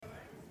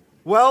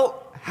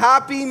Well,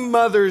 happy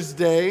Mother's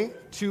Day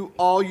to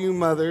all you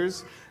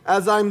mothers.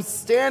 As I'm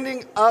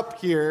standing up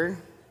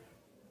here,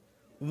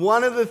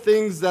 one of the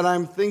things that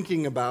I'm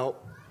thinking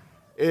about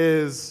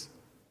is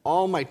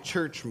all my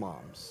church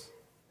moms.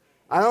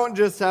 I don't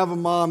just have a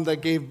mom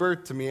that gave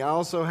birth to me. I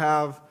also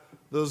have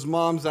those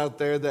moms out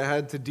there that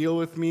had to deal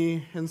with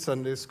me in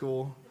Sunday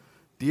school,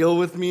 deal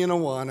with me in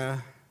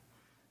Awana,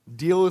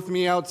 deal with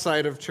me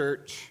outside of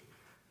church,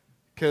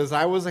 because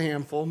I was a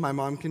handful. My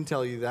mom can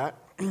tell you that.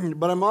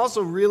 But I'm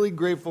also really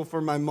grateful for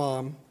my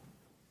mom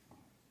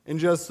and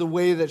just the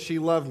way that she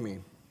loved me.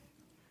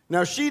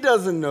 Now, she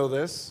doesn't know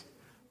this,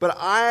 but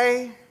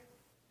I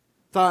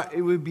thought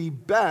it would be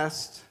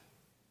best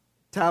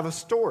to have a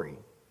story.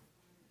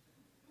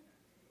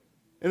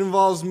 It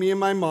involves me and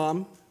my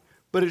mom,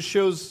 but it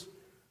shows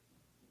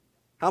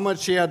how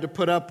much she had to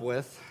put up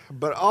with,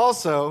 but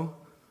also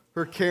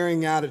her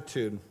caring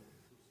attitude.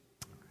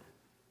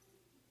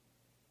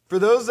 For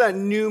those that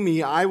knew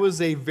me, I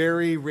was a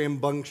very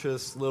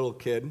rambunctious little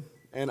kid,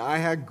 and I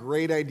had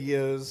great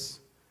ideas.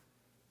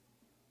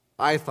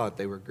 I thought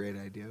they were great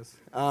ideas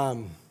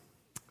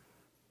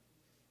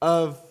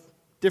of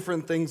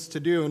different things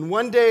to do. And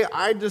one day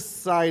I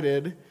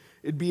decided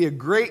it'd be a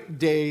great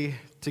day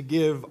to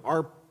give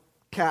our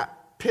cat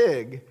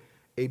Pig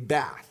a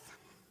bath.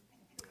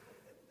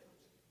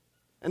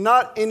 And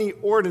not any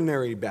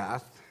ordinary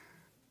bath,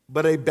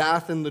 but a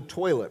bath in the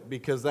toilet,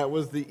 because that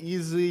was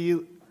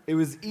it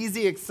was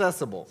easy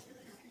accessible.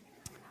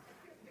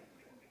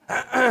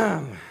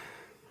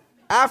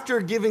 After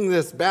giving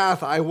this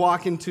bath, I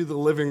walk into the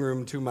living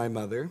room to my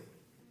mother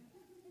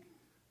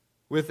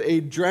with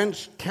a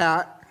drenched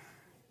cat,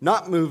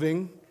 not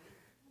moving,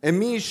 and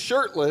me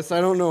shirtless.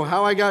 I don't know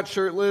how I got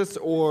shirtless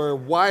or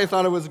why I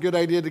thought it was a good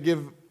idea to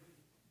give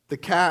the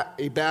cat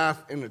a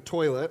bath in a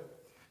toilet,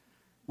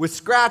 with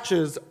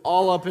scratches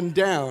all up and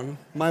down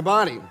my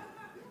body.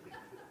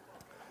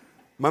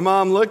 My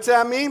mom looked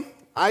at me.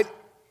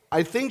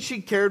 I think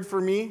she cared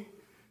for me,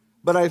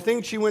 but I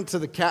think she went to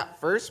the cat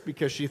first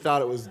because she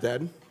thought it was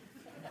dead.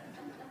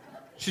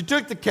 She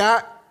took the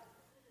cat,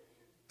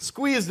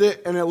 squeezed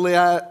it, and it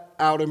let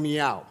out a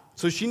meow.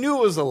 So she knew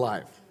it was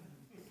alive.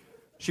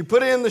 She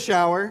put it in the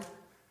shower,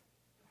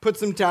 put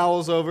some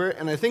towels over it,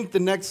 and I think the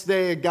next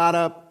day it got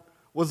up,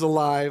 was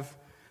alive,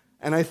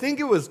 and I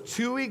think it was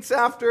 2 weeks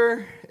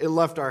after it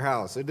left our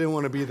house. It didn't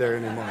want to be there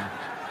anymore.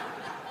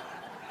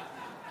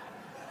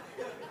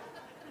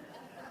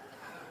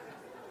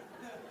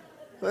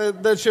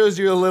 That shows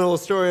you a little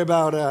story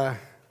about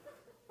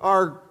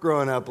our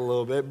growing up a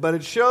little bit, but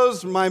it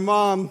shows my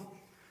mom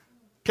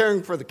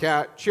caring for the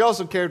cat. She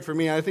also cared for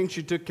me. I think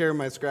she took care of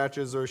my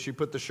scratches, or she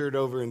put the shirt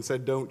over and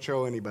said, "Don't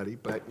show anybody,"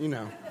 but you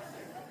know.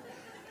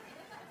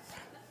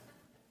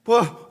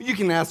 Well, you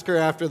can ask her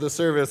after the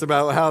service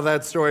about how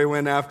that story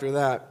went after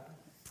that.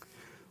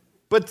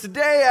 But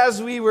today,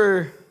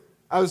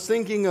 I was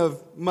thinking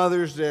of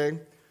Mother's Day.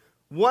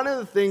 One of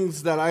the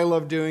things that I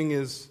love doing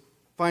is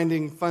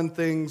finding fun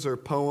things or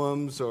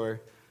poems,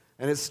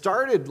 and it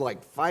started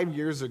like 5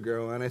 years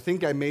ago, and I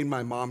think I made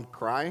my mom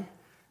cry,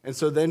 and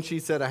so then she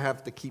said I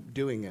have to keep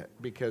doing it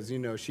because, you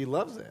know, she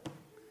loves it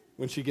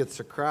when she gets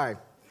to cry.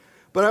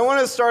 But I want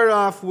to start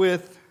off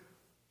with,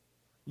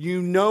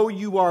 you know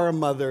you are a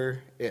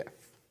mother if.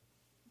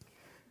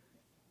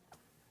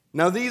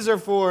 Now these are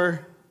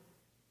for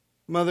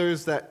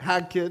mothers that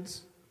had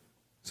kids,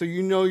 so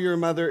you know you're a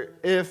mother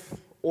if,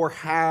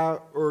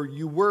 or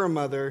you were a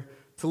mother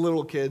to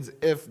little kids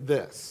if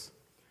this.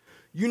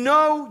 You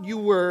know you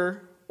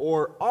were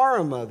or are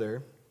a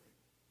mother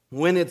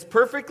when it's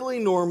perfectly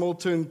normal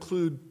to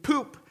include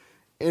poop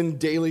in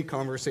daily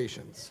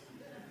conversations.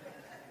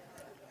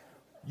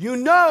 You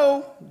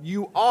know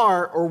you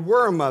are or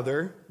were a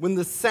mother when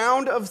the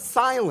sound of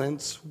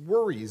silence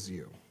worries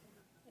you.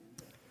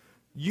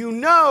 You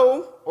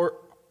know or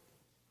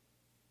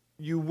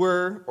you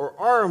were or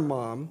are a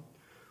mom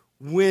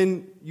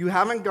when you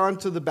haven't gone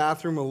to the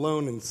bathroom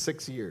alone in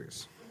 6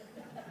 years.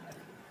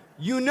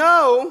 You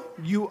know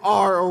you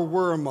are or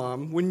were a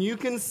mom when you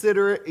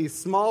consider it a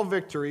small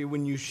victory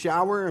when you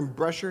shower and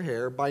brush your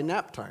hair by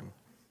nap time.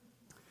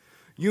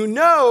 You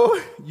know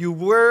you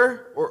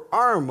were or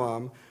are a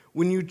mom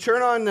when you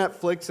turn on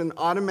Netflix and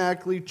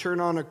automatically turn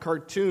on a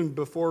cartoon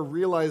before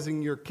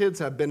realizing your kids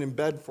have been in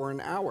bed for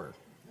an hour.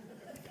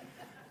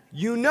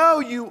 You know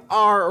you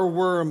are or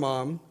were a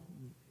mom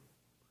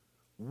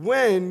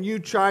when you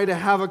try to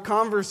have a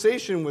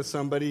conversation with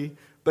somebody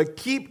but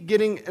keep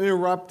getting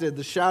interrupted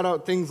to shout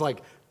out things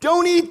like,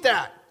 "Don't eat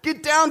that!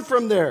 Get down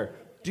from there!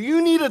 Do you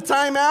need a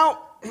timeout?"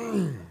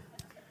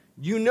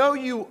 You know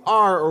you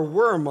are or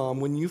were a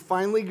mom when you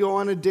finally go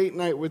on a date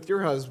night with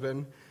your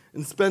husband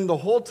and spend the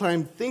whole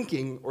time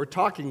thinking or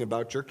talking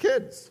about your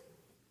kids.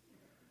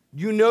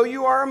 You know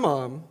you are a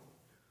mom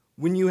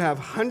when you have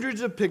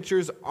hundreds of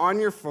pictures on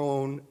your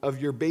phone of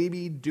your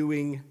baby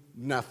doing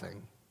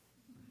nothing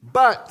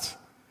but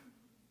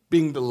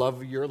being the love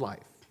of your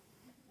life.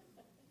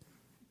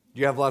 Do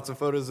you have lots of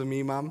photos of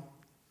me, Mom?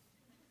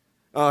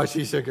 Oh,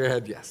 she shook her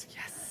head. Yes,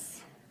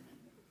 yes.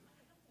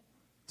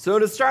 So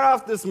to start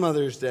off this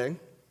Mother's Day,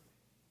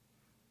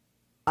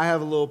 I have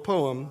a little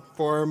poem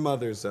for our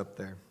mothers up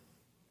there.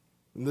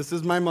 And this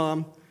is my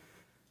mom.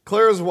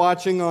 Clara's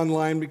watching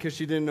online because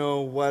she didn't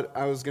know what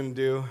I was going to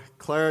do.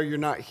 Clara, you're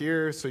not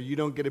here, so you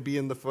don't get to be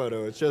in the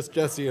photo. It's just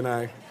Jesse and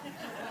I.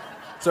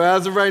 So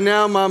as of right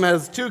now, Mom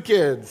has 2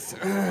 kids.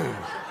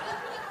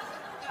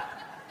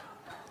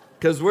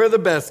 Because we're the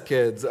best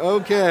kids.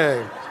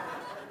 Okay.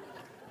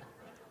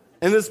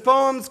 And this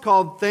poem's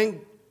called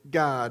Thank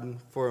God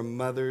for a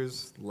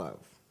Mother's Love.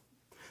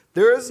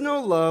 There is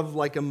no love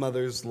like a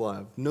mother's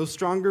love, no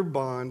stronger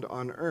bond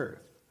on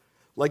earth,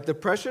 like the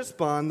precious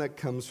bond that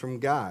comes from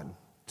God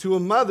to a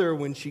mother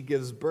when she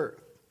gives birth.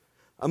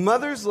 A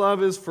mother's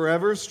love is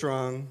forever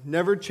strong,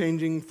 never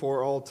changing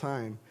for all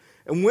time.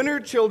 And when her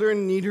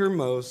children need her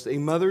most, a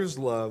mother's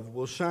love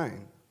will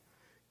shine.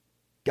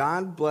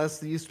 God bless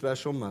these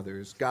special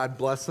mothers. God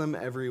bless them,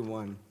 every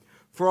one,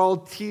 for all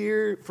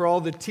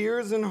the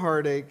tears and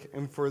heartache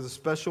and for the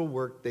special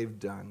work they've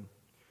done.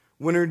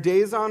 When her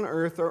days on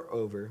earth are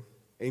over,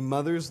 a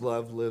mother's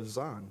love lives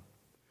on,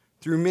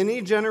 through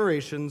many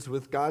generations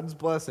with God's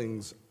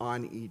blessings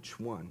on each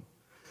one.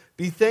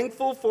 Be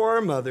thankful for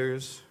our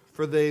mothers,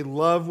 for they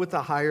love with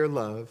a higher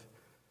love,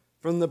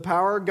 from the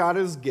power God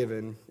has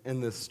given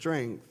and the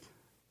strength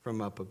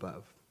from up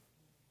above.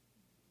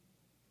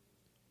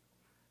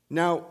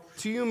 Now,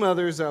 to you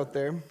mothers out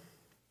there,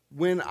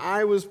 when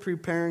I was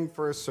preparing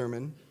for a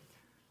sermon,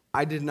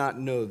 I did not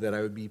know that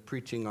I would be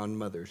preaching on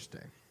Mother's Day.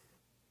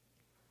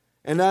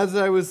 And as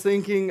I was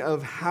thinking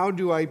of how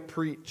do I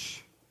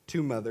preach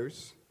to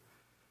mothers,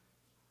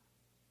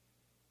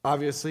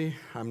 obviously,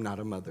 I'm not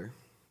a mother.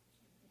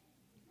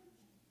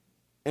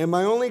 And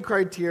my only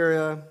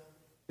criteria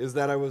is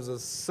that I was a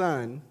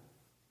son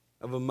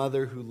of a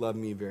mother who loved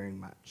me very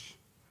much.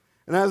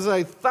 And as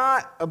I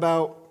thought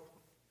about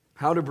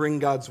how to bring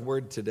God's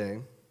word today,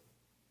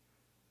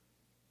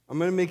 I'm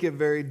going to make it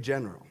very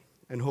general.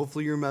 And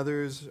hopefully your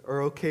mothers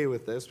are okay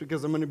with this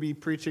because I'm going to be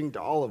preaching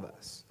to all of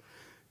us.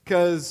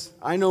 Because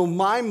I know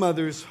my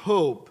mother's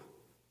hope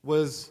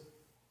was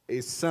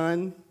a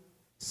son,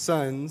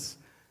 sons,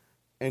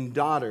 and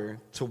daughter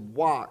to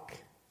walk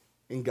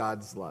in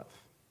God's love.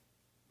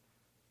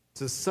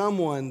 To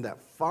someone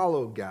that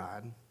followed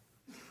God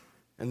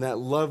and that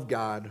loved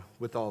God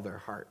with all their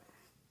heart.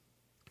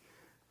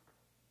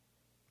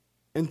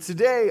 And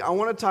today I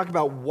want to talk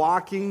about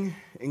walking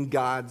in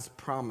God's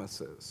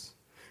promises.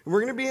 And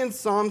we're going to be in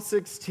Psalm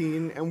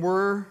 16 and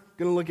we're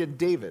going to look at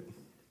David.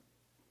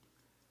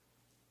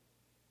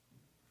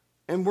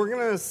 And we're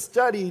going to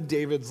study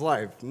David's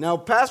life. Now,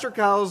 Pastor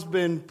Kyle's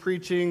been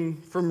preaching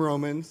from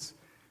Romans,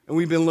 and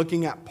we've been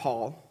looking at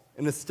Paul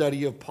in a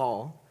study of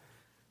Paul.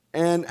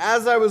 And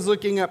as I was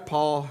looking at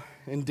Paul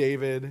and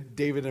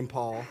David and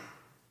Paul,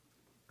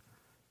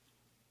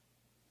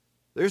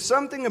 there's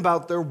something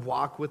about their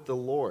walk with the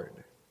Lord.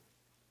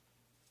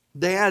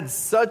 They had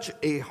such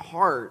a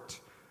heart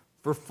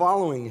for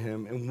following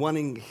him and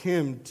wanting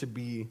him to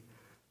be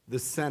the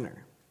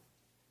center.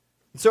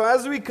 So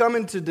as we come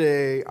in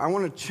today, I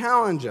want to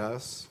challenge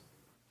us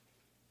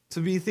to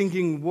be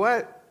thinking,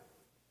 what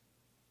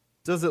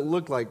does it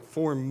look like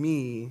for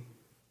me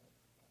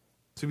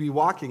to be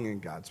walking in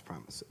God's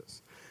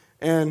promises?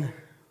 And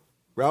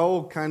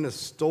Raul kind of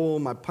stole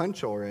my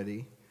punch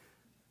already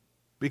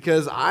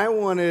because I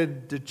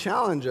wanted to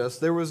challenge us.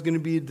 There was going to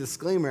be a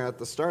disclaimer at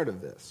the start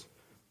of this.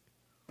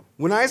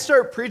 When I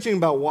start preaching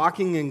about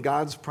walking in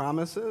God's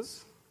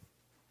promises,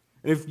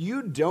 and if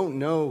you don't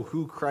know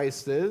who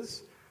Christ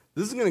is,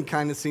 this is going to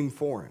kind of seem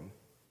foreign.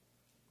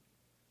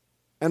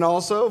 And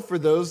also, for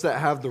those that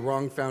have the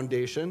wrong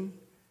foundation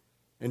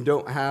and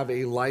don't have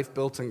a life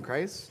built in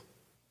Christ,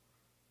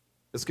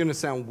 it's going to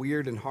sound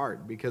weird and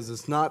hard because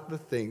it's not the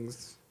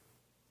things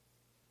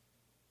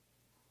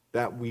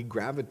that we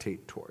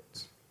gravitate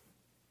towards.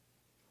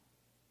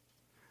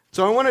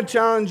 So I want to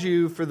challenge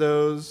you for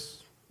those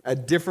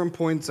at different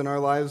points in our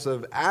lives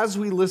of, as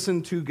we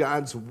listen to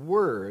God's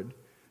word,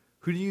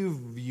 who do you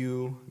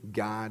view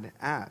God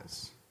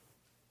as?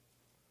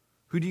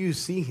 Who do you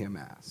see him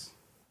as?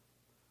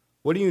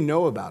 What do you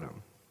know about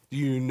him? Do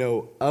you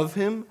know of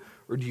him,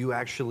 or do you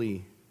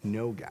actually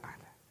know God?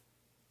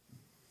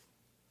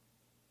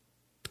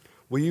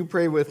 Will you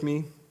pray with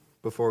me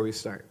before we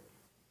start?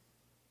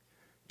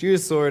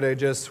 Jesus, Lord, I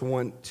just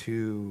want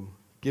to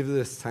give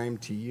this time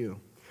to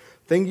you.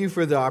 Thank you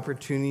for the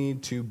opportunity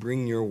to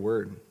bring your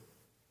word.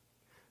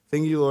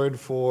 Thank you, Lord,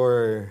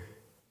 for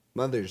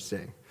Mother's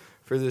Day,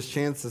 for this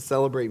chance to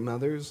celebrate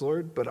mothers,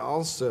 Lord, but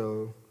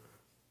also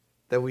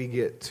that we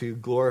get to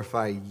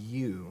glorify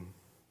you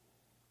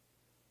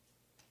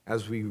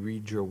as we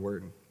read your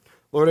word.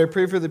 Lord, I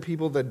pray for the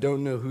people that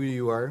don't know who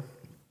you are,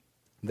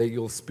 that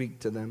you'll speak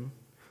to them.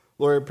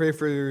 Lord, I pray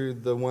for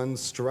the ones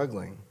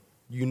struggling.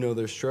 You know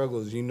their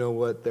struggles. You know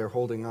what they're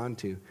holding on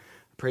to.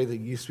 I pray that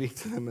you speak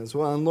to them as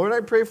well. And Lord,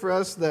 I pray for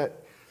us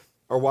that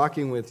are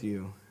walking with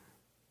you.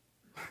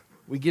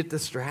 We get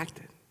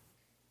distracted.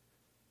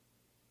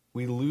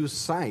 We lose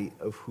sight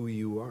of who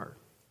you are.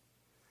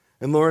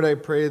 And Lord, I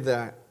pray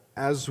that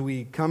as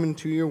we come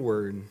into your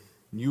word,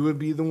 you would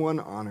be the one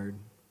honored,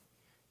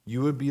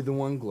 you would be the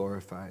one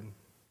glorified,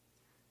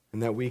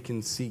 and that we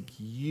can seek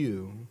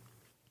you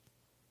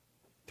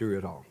through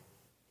it all.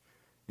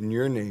 In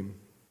your name,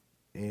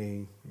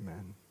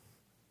 amen.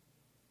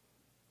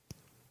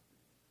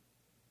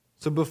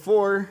 So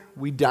before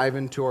we dive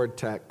into our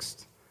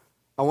text,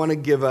 I want to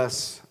give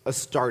us a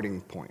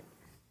starting point.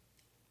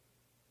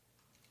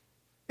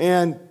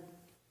 And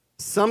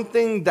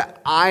something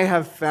that I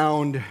have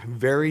found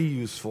very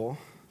useful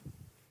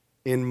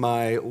in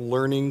my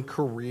learning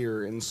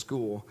career in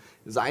school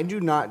is I do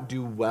not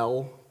do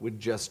well with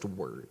just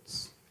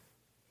words.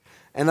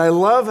 And I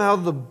love how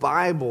the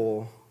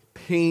Bible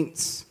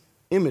paints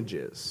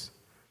images,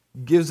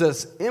 gives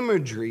us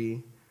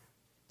imagery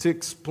to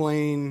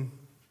explain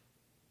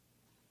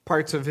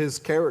parts of his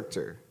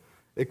character,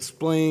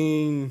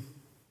 explain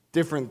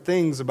different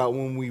things about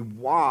when we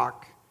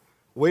walk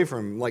away from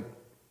him. Like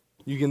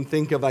you can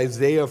think of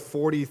Isaiah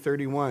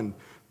 40:31.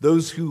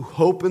 Those who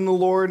hope in the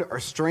Lord are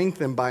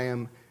strengthened by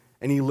him,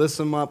 and he lifts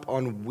them up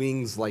on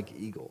wings like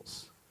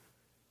eagles.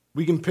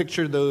 We can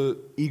picture the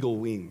eagle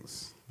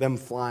wings, them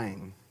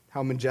flying,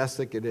 how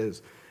majestic it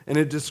is. And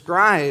it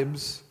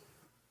describes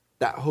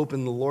that hope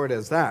in the Lord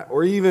as that.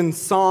 Or even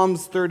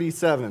Psalms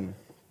 37.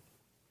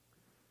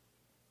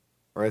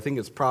 Or I think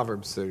it's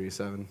Proverbs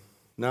 37.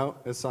 No,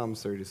 it's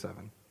Psalms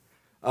 37.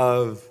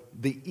 Of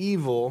the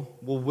evil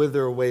will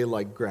wither away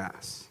like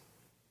grass.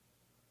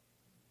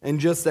 And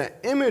just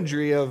that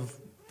imagery of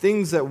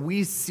things that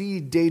we see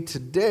day to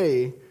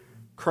day,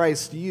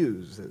 Christ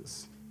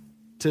uses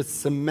to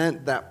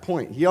cement that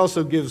point. He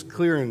also gives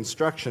clear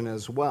instruction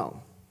as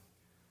well.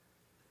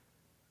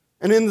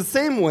 And in the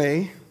same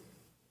way,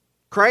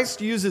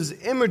 Christ uses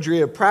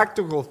imagery of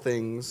practical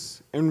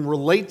things and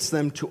relates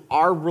them to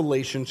our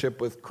relationship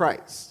with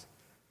Christ.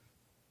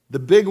 The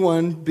big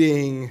one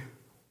being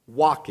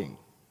walking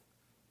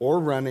or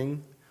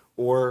running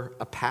or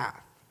a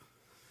path.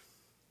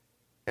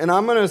 And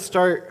I'm going to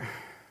start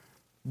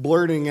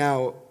blurting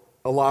out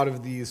a lot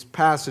of these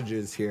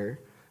passages here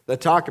that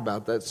talk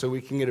about that so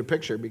we can get a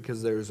picture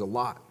because there's a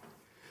lot.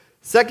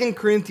 2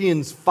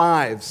 Corinthians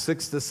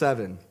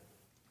 5:6-7.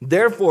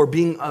 Therefore,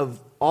 being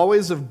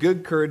always of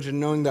good courage and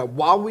knowing that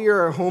while we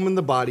are at home in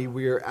the body,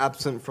 we are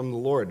absent from the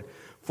Lord.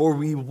 For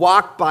we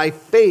walk by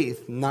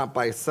faith, not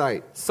by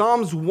sight.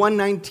 Psalms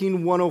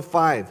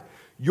 119:105.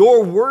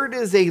 Your word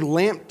is a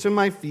lamp to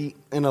my feet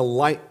and a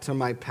light to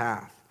my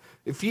path.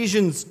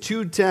 Ephesians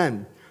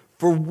 2:10.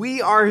 For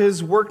we are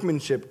his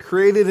workmanship,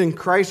 created in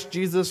Christ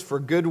Jesus for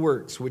good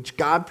works, which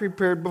God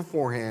prepared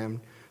beforehand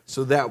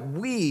so that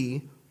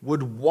we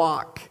would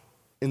walk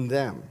in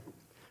them.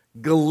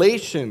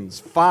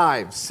 Galatians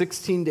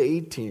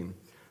 5:16-18.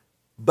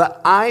 But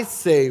I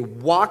say,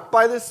 walk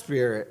by the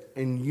Spirit,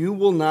 and you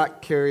will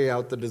not carry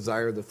out the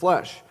desire of the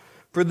flesh.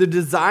 For the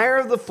desire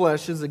of the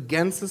flesh is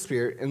against the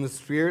Spirit, and the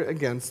Spirit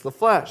against the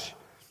flesh.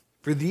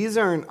 For these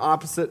are an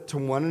opposite to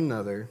one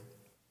another,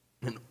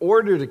 in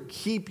order to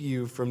keep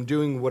you from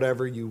doing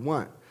whatever you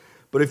want.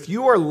 But if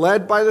you are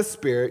led by the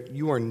Spirit,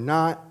 you are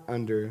not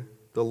under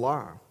the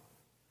law.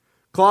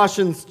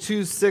 Colossians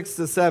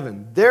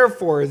 2:6-7.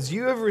 Therefore, as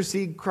you have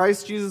received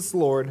Christ Jesus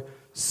Lord,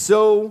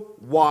 so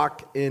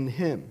walk in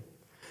him,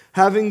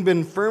 having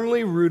been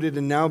firmly rooted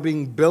and now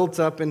being built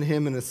up in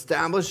him and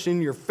established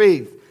in your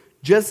faith,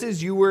 just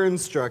as you were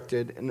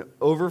instructed, and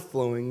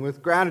overflowing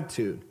with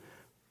gratitude.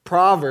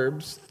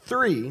 Proverbs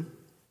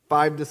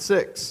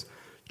 3:5-6.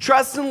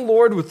 Trust in the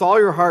Lord with all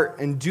your heart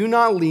and do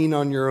not lean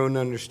on your own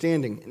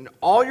understanding. In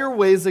all your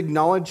ways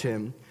acknowledge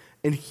him,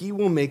 and he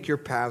will make your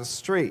paths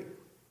straight.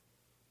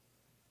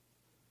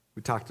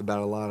 We talked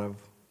about a lot of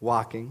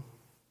walking,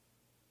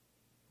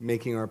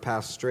 making our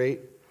path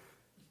straight,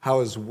 how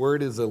his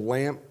word is a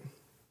lamp,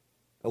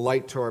 a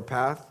light to our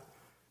path.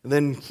 And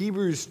then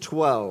Hebrews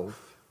 12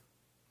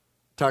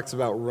 talks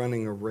about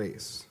running a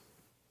race.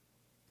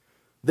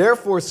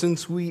 Therefore,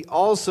 since we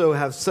also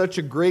have such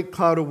a great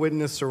cloud of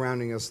witness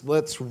surrounding us,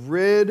 let's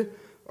rid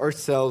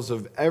ourselves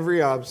of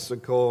every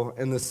obstacle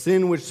and the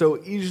sin which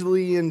so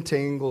easily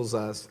entangles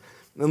us,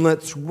 and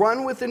let's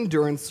run with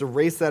endurance the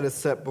race that is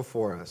set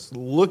before us,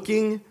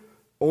 looking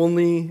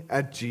only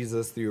at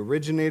Jesus, the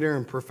originator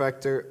and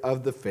perfecter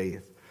of the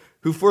faith,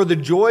 who for the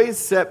joy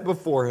set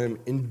before him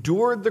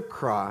endured the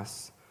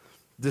cross,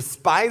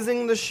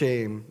 despising the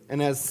shame, and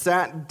has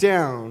sat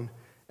down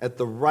at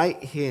the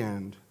right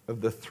hand of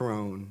the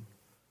throne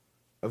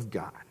of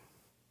God.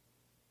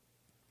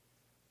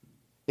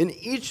 In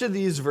each of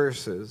these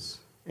verses,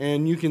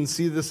 and you can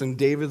see this in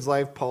David's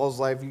life, Paul's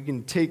life, you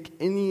can take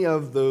any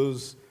of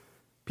those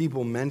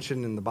people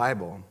mentioned in the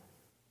Bible.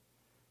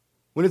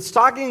 When it's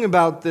talking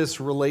about this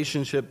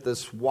relationship,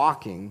 this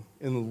walking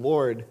in the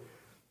Lord,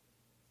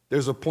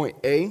 there's a point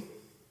A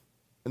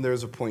and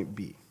there's a point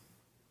B.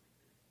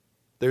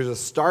 There's a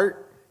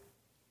start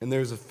and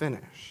there's a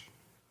finish.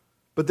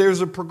 But there's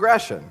a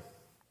progression.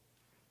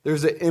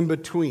 There's an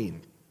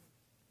in-between.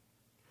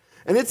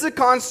 And it's a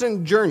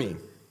constant journey.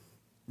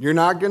 You're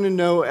not going to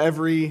know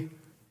every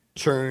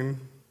turn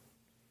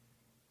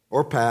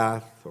or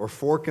path or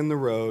fork in the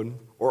road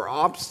or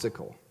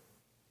obstacle.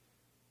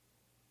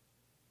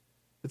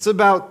 It's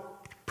about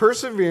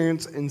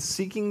perseverance in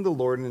seeking the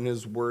Lord in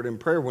His Word and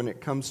prayer when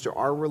it comes to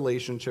our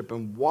relationship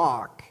and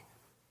walk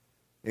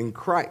in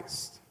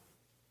Christ.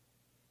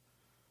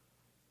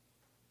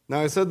 Now,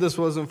 I said this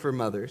wasn't for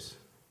mothers,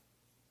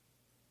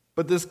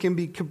 but this can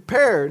be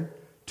compared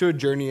to a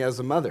journey as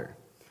a mother.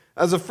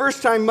 As a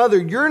first-time mother,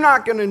 you're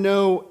not going to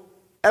know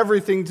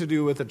everything to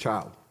do with a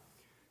child.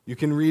 You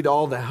can read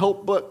all the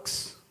help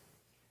books,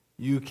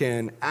 you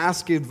can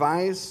ask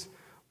advice,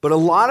 but a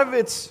lot of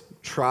it's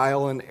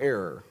trial and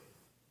error.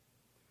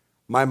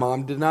 My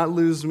mom did not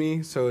lose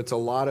me, so it's a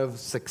lot of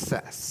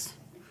success.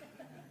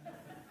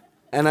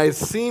 And I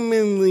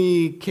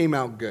seemingly came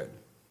out good.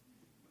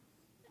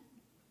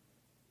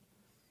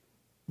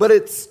 But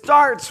it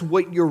starts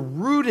what you're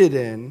rooted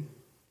in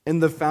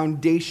and the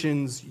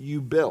foundations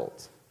you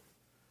built.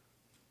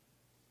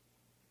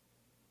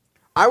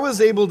 I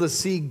was able to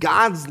see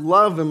God's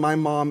love in my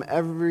mom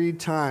every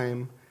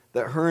time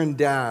that her and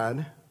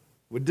dad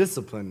would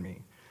discipline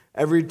me.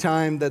 Every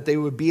time that they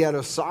would be at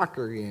a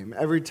soccer game.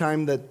 Every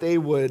time that they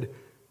would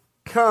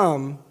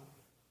come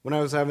when I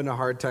was having a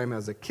hard time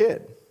as a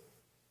kid.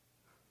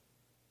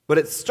 But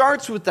it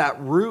starts with that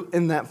root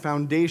and that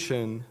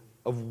foundation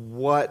of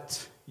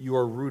what you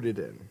are rooted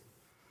in.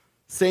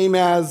 Same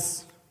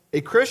as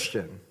a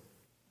Christian.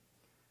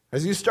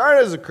 As you start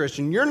as a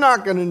Christian, you're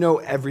not going to know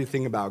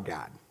everything about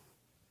God.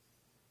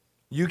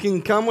 You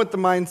can come with the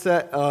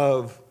mindset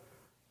of,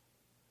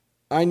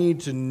 I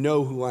need to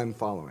know who I'm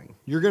following.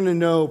 You're going to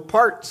know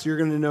parts. You're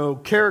going to know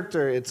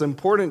character. It's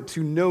important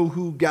to know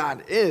who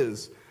God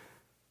is.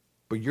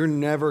 But you're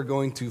never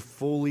going to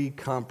fully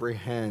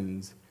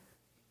comprehend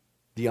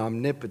the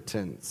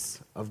omnipotence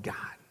of God.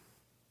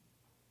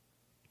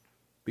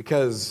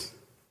 Because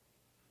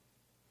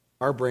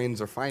our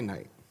brains are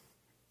finite.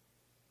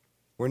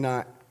 We're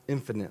not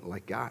infinite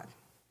like God.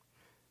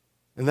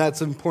 And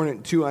that's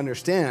important to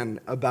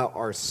understand about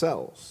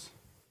ourselves.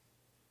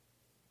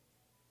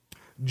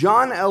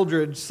 John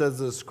Eldredge says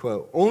this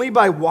quote, "Only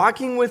by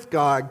walking with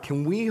God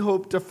can we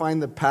hope to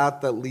find the path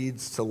that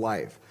leads to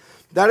life.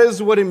 That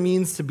is what it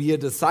means to be a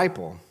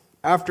disciple.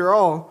 After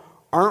all,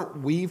 aren't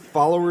we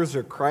followers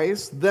of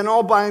Christ? Then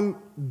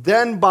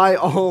by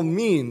all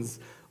means,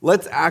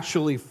 let's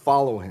actually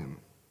follow Him.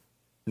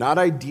 Not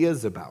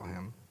ideas about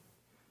Him.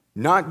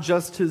 Not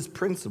just His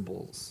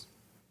principles.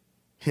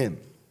 Him."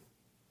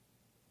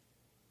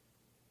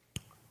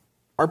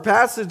 Our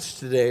passage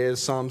today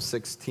is Psalm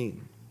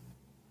 16.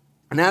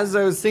 And as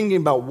I was thinking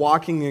about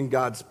walking in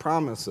God's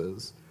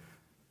promises,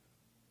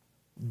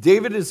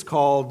 David is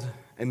called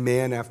a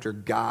man after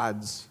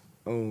God's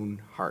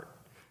own heart.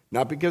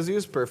 Not because he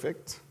was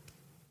perfect,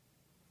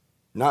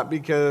 not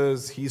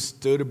because he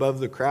stood above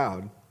the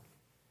crowd.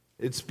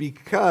 It's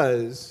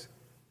because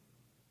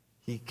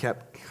he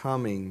kept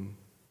coming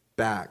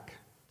back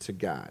to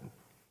God.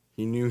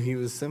 He knew he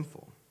was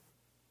sinful.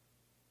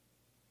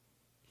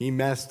 He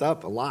messed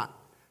up a lot.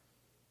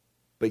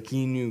 But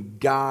he knew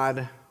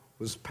God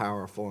was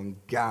powerful and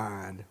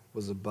God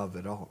was above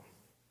it all.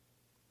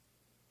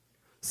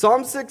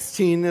 Psalm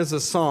 16 is a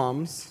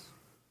Psalms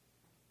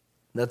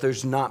that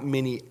there's not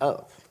many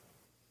of.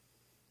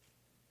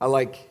 I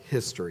like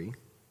history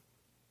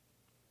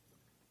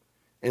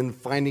and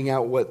finding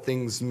out what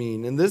things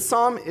mean. And this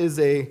psalm is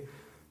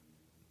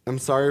I'm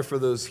sorry for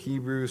those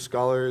Hebrew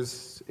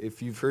scholars.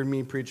 If you've heard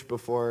me preach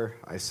before,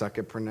 I suck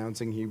at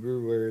pronouncing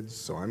Hebrew words,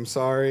 so I'm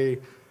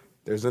sorry.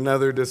 There's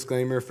another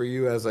disclaimer for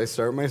you as I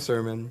start my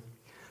sermon.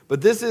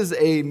 But this is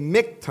a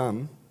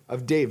miktam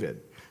of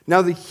David.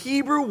 Now, the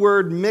Hebrew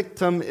word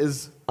miktam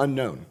is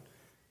unknown.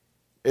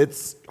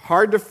 It's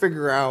hard to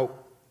figure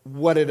out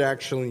what it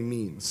actually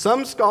means.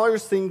 Some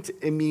scholars think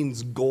it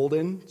means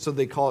golden, so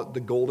they call it the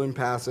golden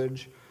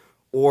passage,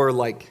 or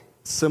like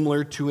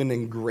similar to an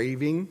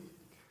engraving.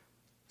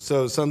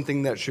 So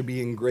something that should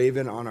be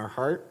engraven on our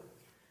heart.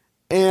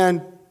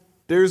 And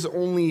there's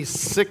only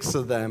 6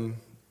 of them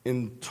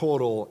in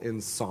total in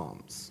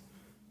Psalms.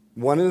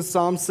 One is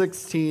Psalm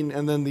 16,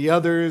 and then the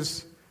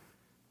others,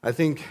 I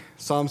think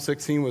Psalm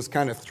 16 was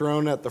kind of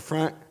thrown at the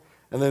front,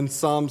 and then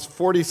Psalms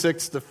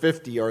 46 to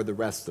 50 are the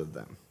rest of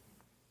them.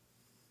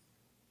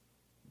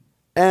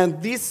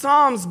 And these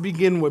Psalms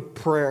begin with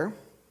prayer.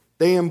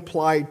 They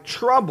imply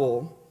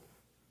trouble.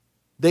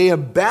 They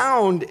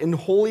abound in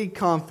holy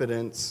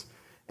confidence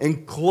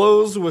and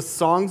close with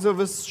songs of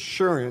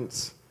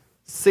assurance,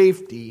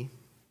 safety,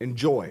 and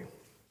joy.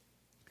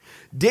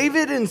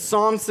 David in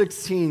Psalm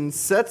 16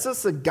 sets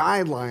us a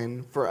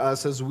guideline for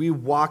us as we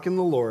walk in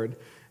the Lord,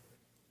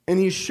 and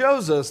he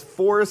shows us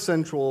 4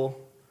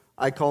 essential,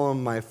 I call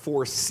them my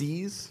 4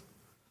 C's,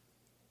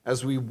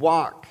 as we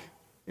walk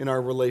in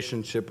our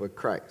relationship with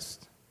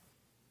Christ.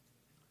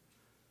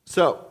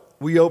 So,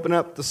 we open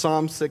up the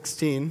Psalm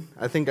 16.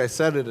 I think I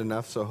said it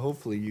enough, so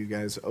hopefully you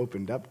guys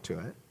opened up to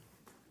it.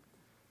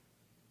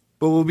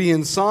 But we'll be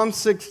in Psalm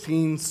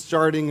 16,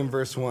 starting in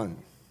verse 1.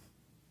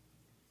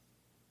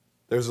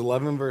 There's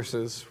 11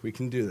 verses. We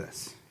can do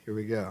this. Here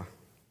we go.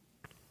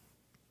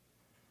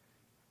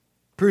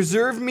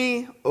 Preserve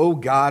me, O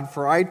God,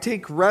 for I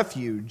take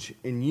refuge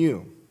in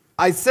you.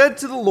 I said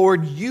to the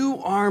Lord,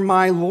 you are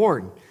my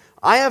Lord.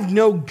 I have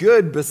no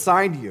good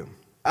beside you.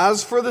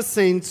 As for the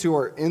saints who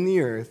are in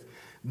the earth,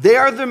 they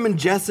are the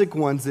majestic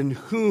ones in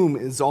whom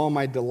is all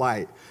my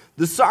delight.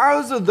 The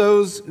sorrows of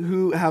those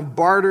who have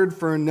bartered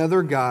for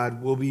another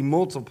god will be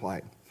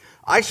multiplied.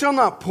 I shall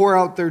not pour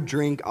out their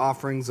drink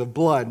offerings of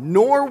blood,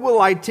 nor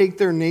will I take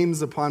their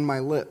names upon my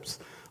lips.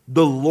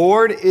 The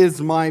Lord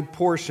is my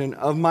portion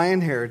of my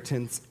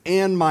inheritance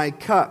and my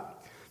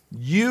cup.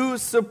 You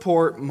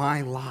support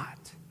my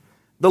lot.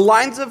 The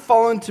lines have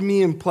fallen to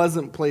me in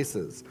pleasant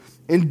places.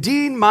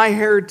 Indeed, my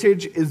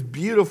heritage is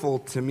beautiful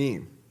to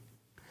me.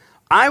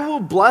 I will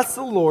bless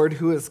the Lord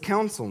who has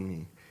counseled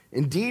me.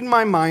 Indeed,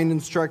 my mind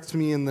instructs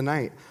me in the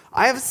night.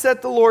 I have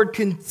set the Lord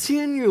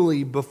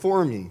continually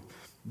before me,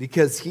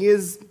 because he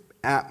is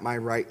at my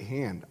right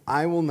hand.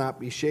 I will not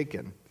be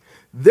shaken.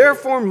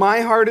 Therefore, my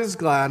heart is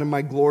glad and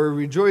my glory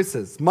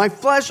rejoices. My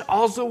flesh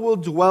also will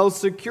dwell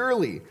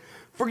securely,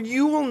 for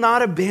you will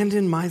not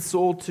abandon my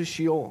soul to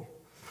Sheol,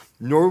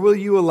 nor will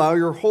you allow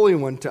your Holy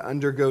One to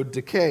undergo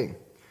decay.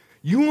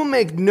 You will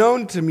make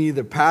known to me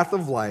the path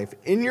of life.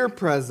 In your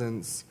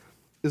presence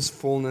is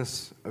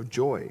fullness of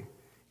joy.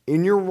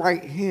 In your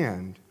right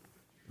hand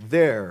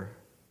there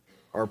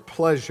are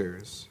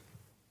pleasures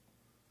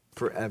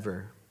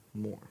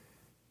forevermore.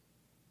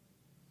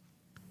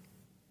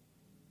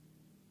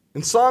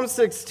 In Psalm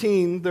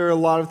 16, there are a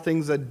lot of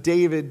things that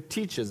David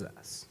teaches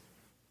us.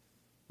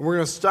 And we're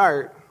going to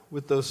start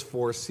with those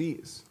 4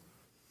 C's.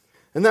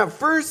 And that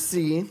first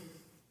C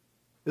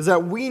is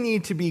that we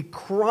need to be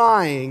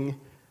crying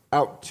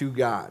out to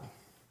God.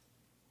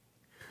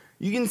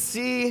 You can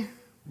see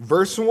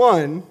verse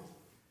 1,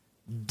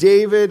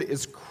 David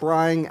is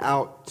crying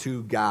out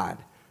to God.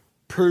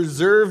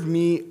 Preserve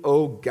me,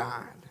 O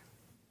God.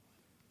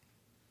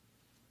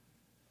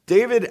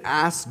 David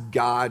asked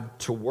God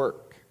to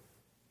work.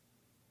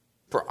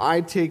 For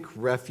I take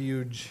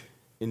refuge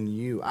in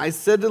you. I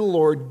said to the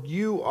Lord,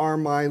 you are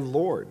my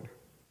Lord.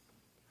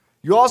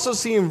 You also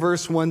see in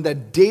verse 1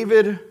 that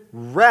David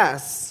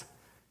rests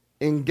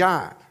in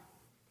God.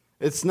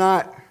 It's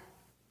not,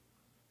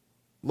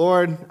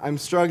 Lord, I'm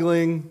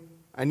struggling.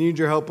 I need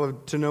your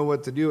help to know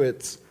what to do.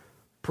 It's,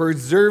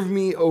 preserve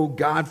me, O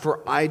God,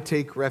 for I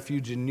take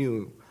refuge in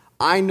you.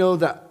 I know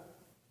that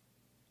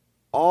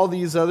all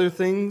these other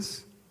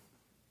things,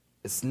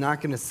 it's not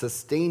going to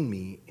sustain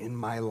me in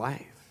my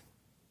life.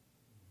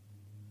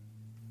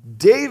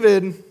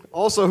 David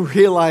also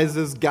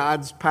realizes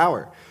God's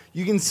power.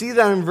 You can see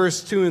that in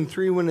verse 2 and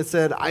 3 when it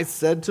said, I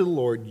said to the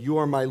Lord, you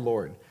are my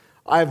Lord.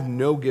 I have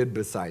no good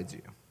besides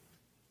you.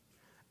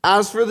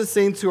 As for the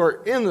saints who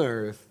are in the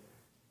earth,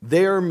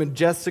 they are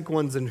majestic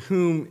ones in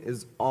whom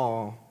is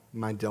all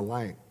my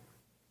delight.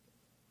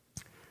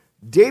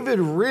 David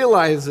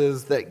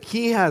realizes that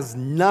he has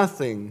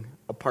nothing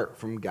apart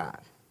from God.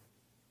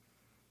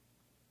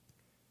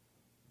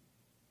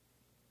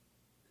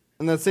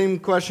 And that same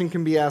question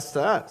can be asked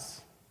to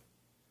us.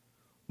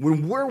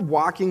 When we're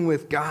walking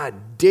with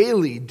God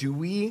daily, do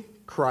we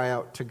cry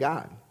out to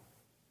God?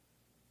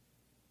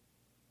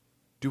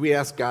 Do we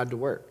ask God to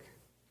work?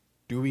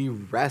 Do we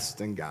rest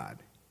in God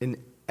in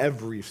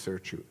every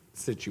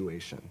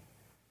situation?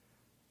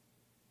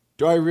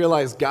 Do I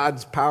realize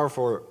God's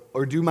powerful,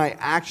 or do my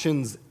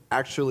actions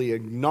actually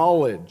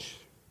acknowledge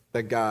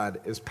that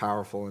God is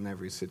powerful in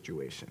every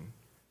situation?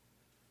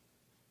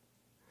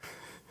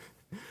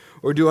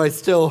 Or do I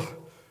still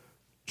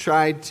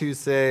try to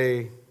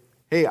say,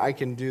 hey, I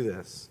can do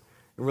this,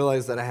 and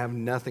realize that I have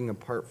nothing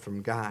apart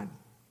from God?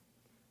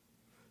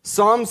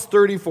 Psalms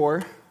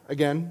 34,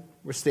 again,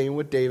 we're staying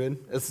with David.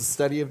 It's a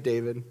study of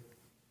David.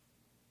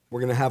 We're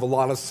going to have a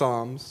lot of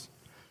Psalms.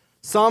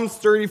 Psalms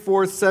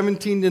 34,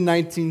 17 to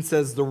 19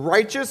 says, the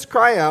righteous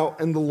cry out,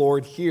 and the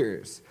Lord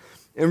hears,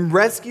 and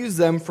rescues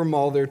them from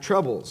all their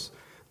troubles.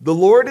 The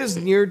Lord is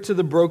near to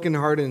the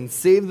brokenhearted, and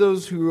save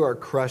those who are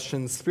crushed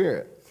in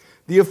spirit.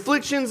 The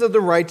afflictions of the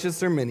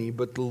righteous are many,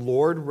 but the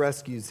Lord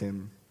rescues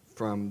him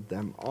from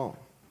them all.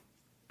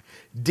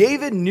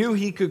 David knew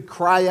he could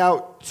cry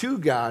out to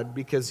God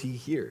because he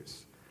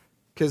hears.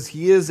 Because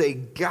he is a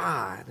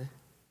God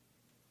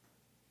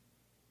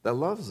that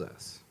loves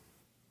us.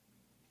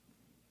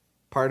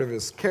 Part of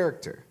his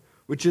character.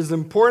 Which is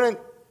important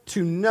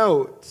to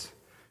note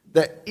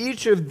that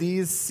each of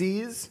these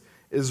C's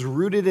is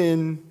rooted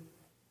in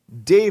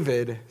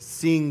David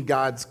seeing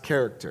God's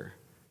character.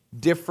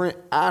 Different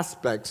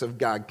aspects of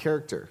God's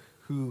character,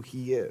 who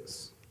he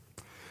is.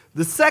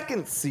 The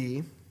second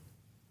C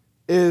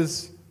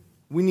is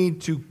we need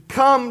to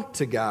come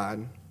to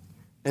God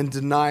and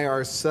deny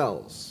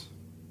ourselves.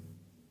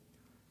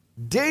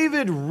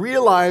 David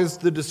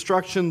realized the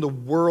destruction the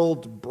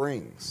world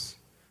brings.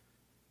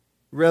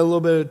 We read a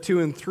little bit of 2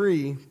 and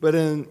 3, but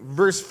in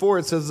verse 4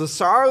 it says, the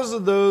sorrows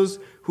of those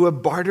who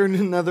have bartered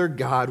another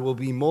god will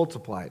be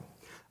multiplied.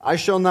 I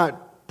shall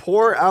not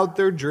pour out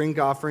their drink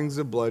offerings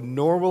of blood,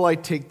 nor will I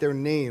take their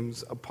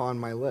names upon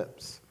my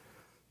lips.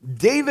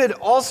 David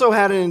also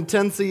had an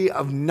intensity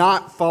of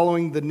not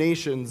following the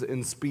nations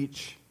in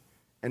speech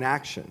and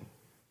action.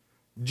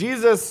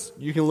 Jesus,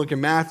 you can look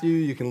in Matthew,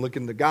 you can look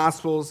in the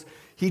Gospels,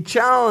 he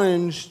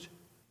challenged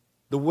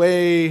the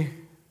way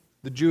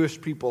the Jewish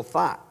people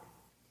thought.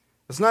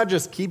 It's not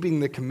just keeping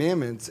the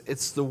commandments,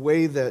 it's the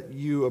way that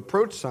you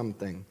approach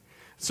something.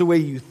 It's the way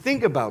you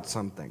think about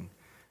something.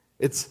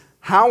 It's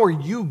how are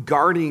you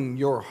guarding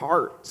your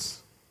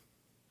hearts?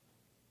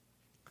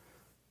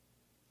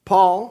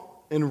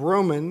 Paul, in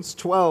Romans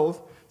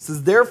 12,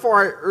 says,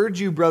 "Therefore I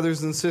urge you,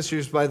 brothers and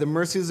sisters, by the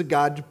mercies of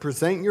God, to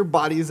present your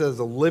bodies as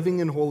a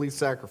living and holy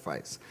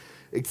sacrifice,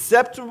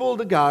 acceptable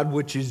to God,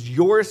 which is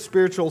your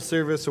spiritual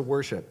service of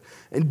worship.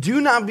 And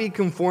do not be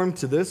conformed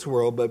to this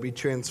world, but be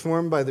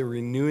transformed by the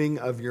renewing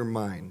of your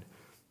mind,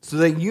 so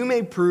that you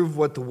may prove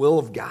what the will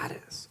of God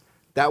is,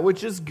 that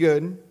which is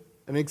good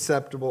and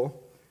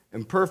acceptable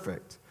and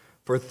perfect.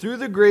 For through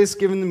the grace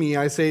given to me,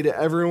 I say to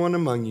everyone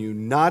among you,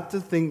 not to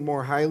think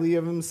more highly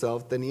of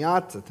himself than he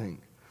ought to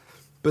think,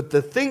 but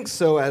to think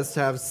so as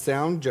to have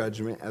sound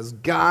judgment, as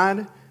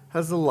God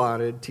has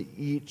allotted to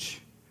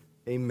each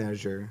a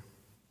measure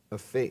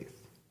of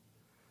faith."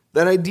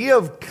 That idea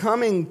of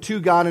coming to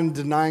God and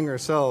denying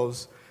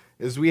ourselves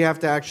is we have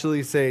to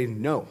actually say,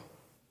 no,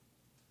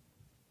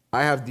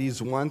 I have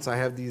these wants, I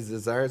have these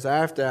desires. I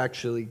have to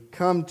actually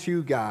come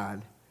to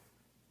God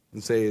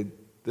and say,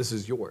 this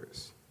is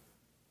yours.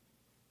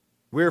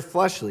 We're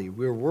fleshly,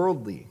 we're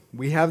worldly.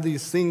 We have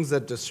these things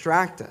that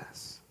distract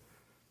us.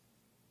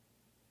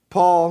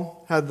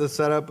 Paul had the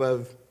setup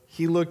of,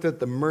 he looked at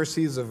the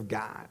mercies of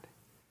God.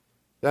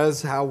 That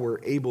is how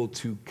we're able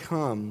to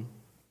come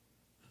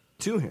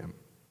to him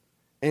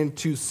and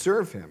to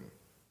serve him.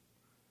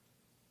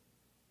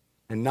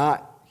 And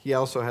he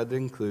also had to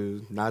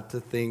include, not to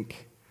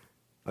think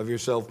of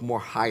yourself more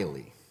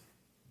highly.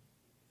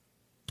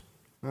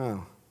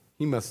 Oh,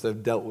 he must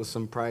have dealt with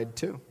some pride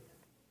too.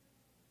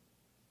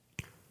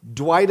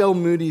 Dwight L.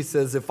 Moody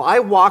says, "If I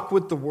walk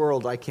with the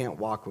world, I can't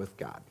walk with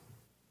God."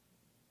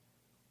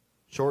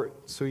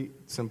 Short,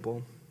 sweet,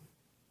 simple,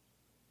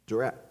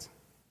 direct.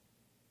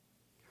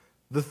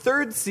 The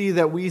third C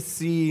that we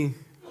see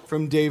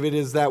from David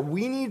is that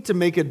we need to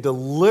make a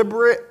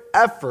deliberate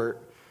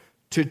effort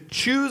to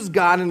choose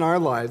God in our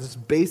lives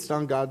based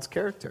on God's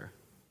character.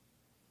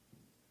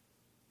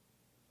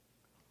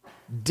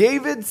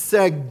 David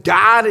said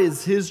God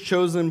is his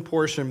chosen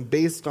portion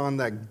based on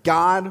that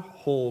God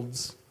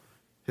holds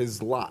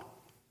his lot.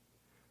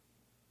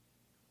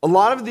 A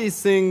lot of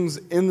these things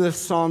in this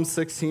Psalm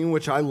 16,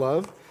 which I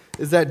love,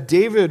 is that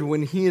David,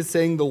 when he is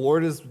saying the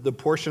Lord is the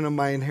portion of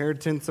my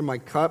inheritance and my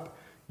cup,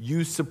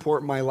 you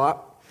support my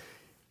lot,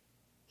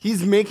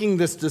 he's making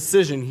this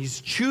decision.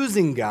 He's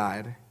choosing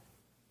God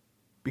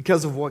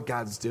because of what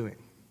God's doing.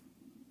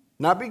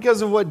 Not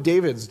because of what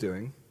David's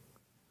doing,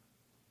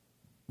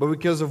 but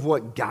because of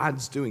what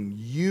God's doing.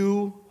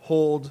 You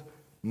hold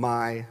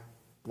my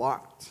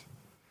lot.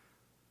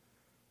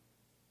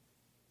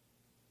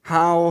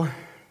 How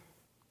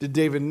did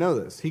David know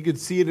this? He could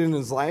see it in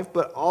his life,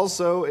 but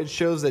also it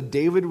shows that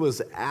David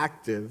was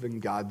active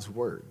in God's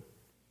word.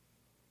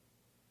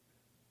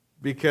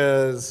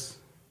 Because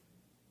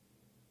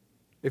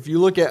if you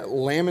look at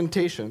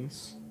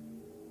Lamentations,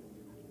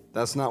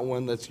 that's not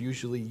one that's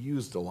usually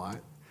used a lot.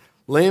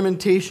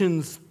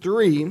 Lamentations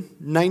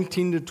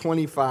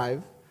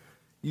 3:19-25,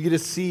 you get to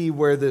see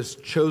where this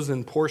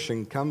chosen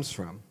portion comes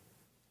from.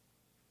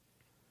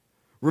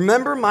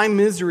 "Remember my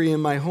misery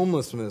and my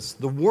homelessness,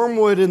 the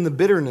wormwood and the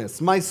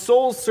bitterness. My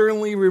soul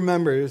certainly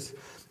remembers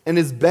and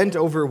is bent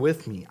over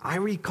with me. I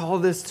recall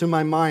this to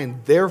my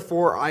mind,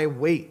 therefore I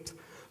wait.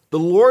 The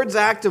Lord's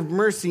act of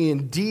mercy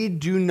indeed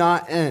do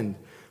not end,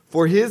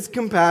 for his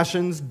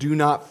compassions do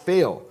not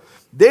fail.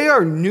 They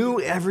are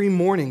new every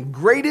morning.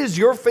 Great is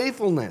your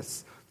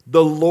faithfulness.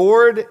 The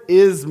Lord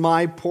is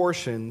my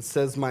portion,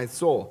 says my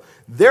soul.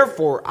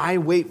 Therefore I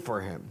wait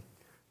for him.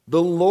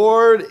 The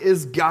Lord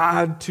is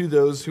God to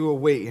those who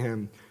await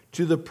him,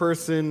 to the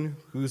person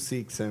who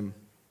seeks him."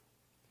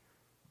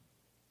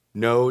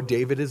 No,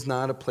 David is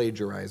not a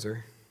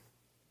plagiarizer,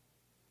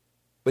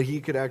 but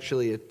he could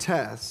actually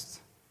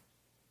attest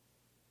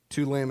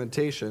to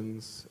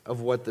Lamentations of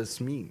what this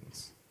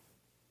means.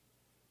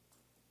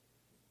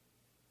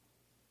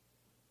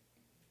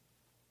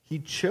 He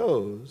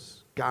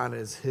chose God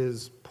as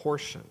his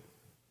portion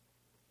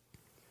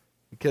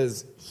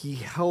because he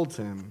held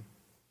him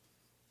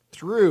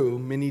through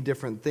many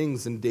different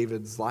things in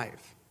David's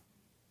life.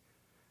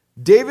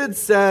 David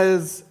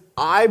says,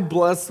 "I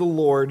bless the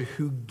Lord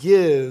who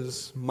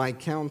gives my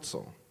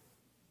counsel."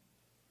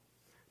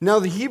 Now,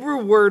 the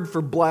Hebrew word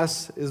for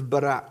bless is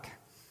barak,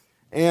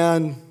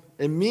 and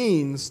it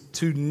means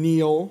to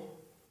kneel,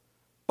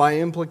 by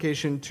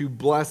implication, to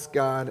bless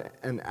God,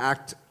 an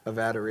act of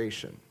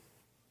adoration.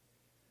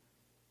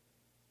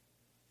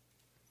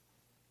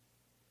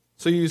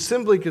 So you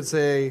simply could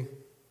say,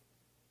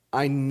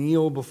 I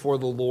kneel before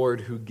the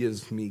Lord who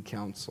gives me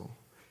counsel.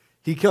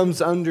 He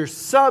comes under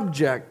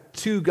subject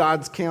to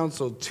God's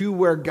counsel, to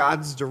where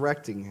God's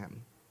directing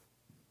him.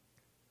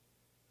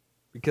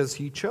 Because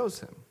he chose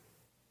him.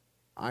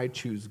 I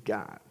choose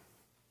God.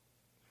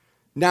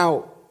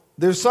 Now,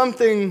 there's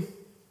something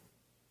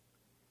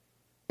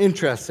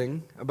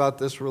interesting about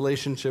this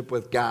relationship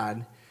with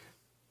God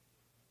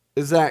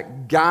is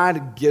that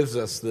God gives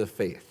us the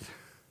faith.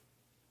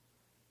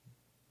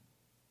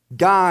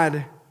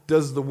 God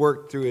does the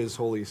work through his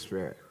Holy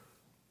Spirit.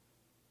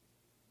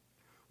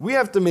 We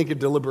have to make a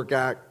deliberate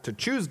act to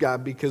choose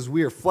God because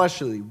we are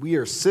fleshly, we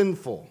are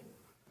sinful.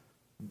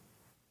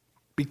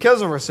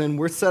 Because of our sin,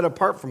 we're set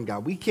apart from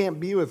God. We can't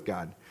be with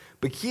God.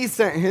 But he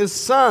sent his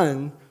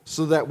Son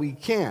so that we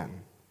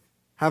can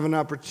have an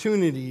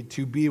opportunity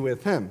to be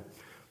with him.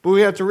 But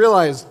we have to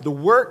realize the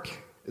work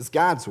is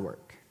God's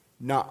work,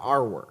 not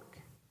our work.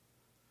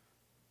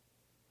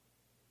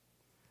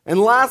 And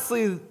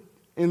lastly,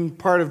 in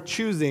part of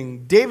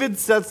choosing, David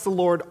sets the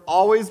Lord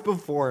always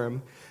before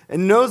him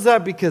and knows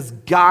that because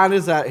God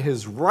is at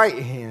his right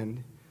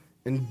hand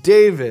and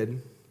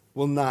David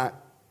will not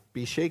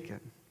be shaken.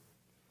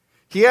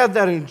 He had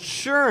that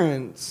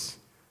assurance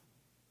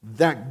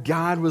that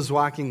God was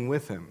walking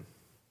with him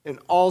in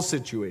all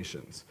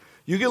situations.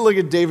 You can look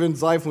at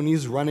David's life when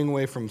he's running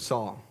away from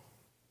Saul,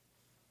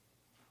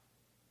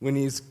 when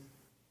he's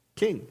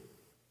king,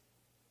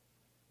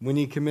 when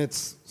he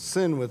commits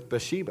sin with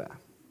Bathsheba.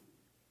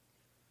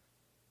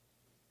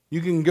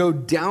 You can go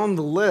down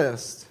the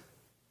list,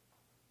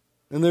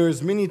 and there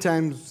was many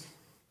times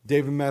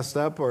David messed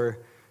up or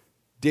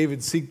David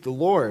seeked the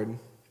Lord,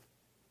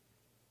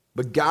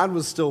 but God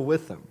was still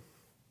with him.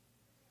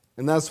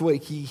 And that's what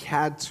he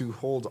had to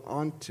hold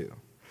on to.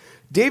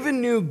 David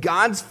knew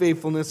God's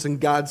faithfulness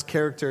and God's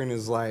character in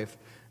his life,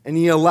 and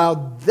he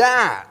allowed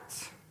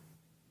that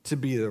to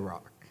be the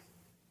rock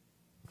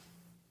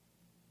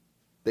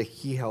that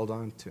he held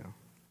on to.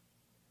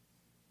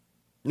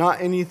 Not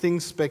anything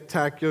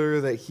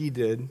spectacular that he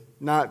did,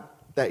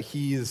 not that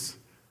he's,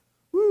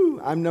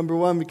 I'm number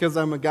one because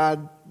I'm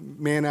a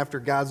man after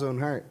God's own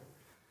heart.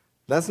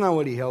 That's not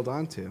what he held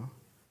on to.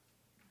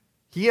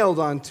 He held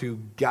on to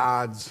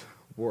God's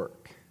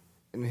work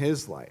in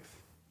his life.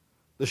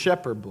 The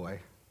shepherd boy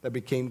that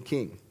became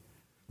king.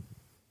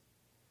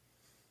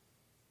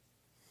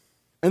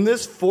 And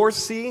this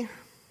 4C,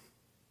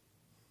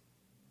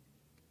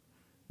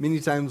 many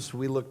times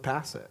we look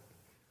past it.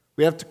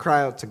 We have to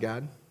cry out to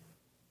God.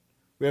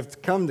 We have to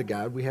come to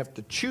God. We have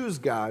to choose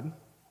God.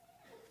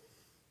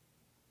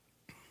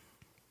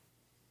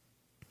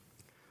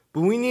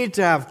 But we need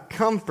to have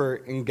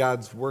comfort in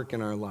God's work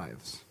in our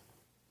lives.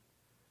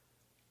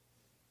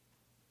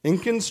 In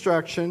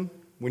construction,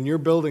 when you're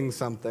building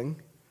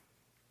something,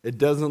 it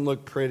doesn't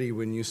look pretty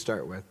when you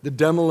start with. The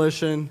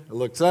demolition, it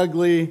looks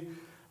ugly.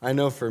 I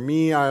know for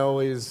me, I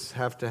always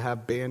have to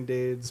have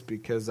Band-Aids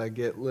because I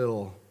get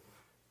little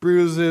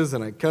bruises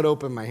and I cut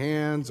open my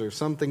hands or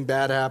something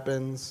bad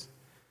happens.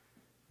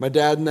 My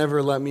dad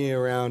never let me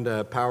around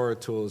power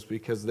tools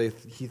because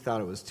he thought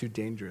it was too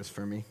dangerous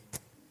for me.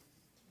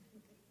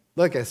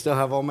 Look, I still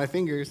have all my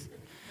fingers.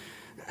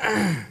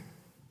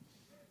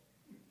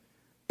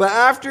 But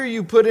after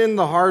you put in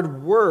the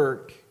hard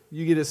work,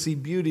 you get to see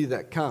beauty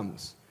that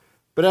comes.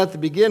 But at the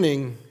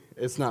beginning,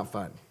 it's not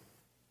fun.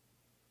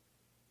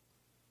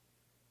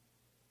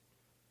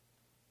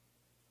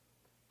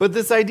 But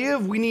this idea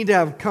of we need to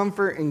have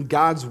comfort in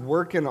God's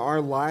work in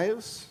our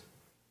lives,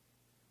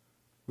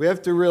 we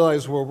have to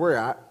realize where we're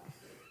at.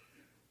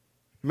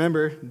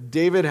 Remember,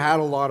 David had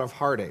a lot of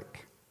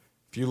heartache.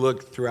 If you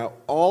look throughout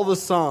all the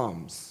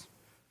Psalms,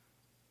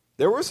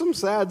 there were some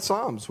sad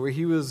Psalms where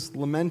he was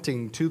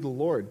lamenting to the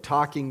Lord,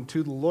 talking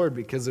to the Lord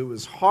because it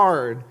was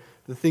hard,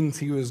 the things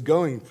he was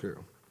going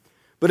through.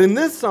 But in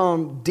this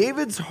psalm,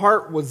 David's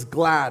heart was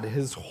glad,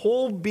 his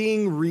whole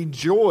being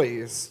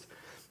rejoiced,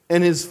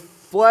 and his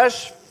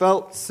flesh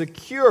felt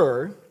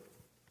secure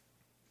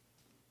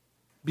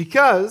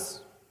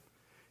because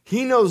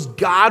he knows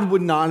God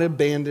would not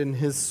abandon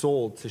his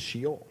soul to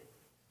Sheol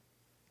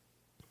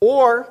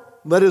or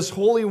let his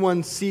Holy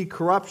One see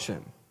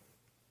corruption.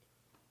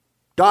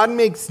 God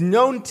makes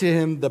known to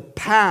him the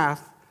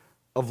path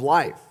of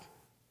life.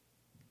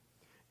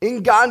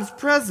 In God's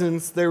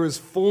presence, there is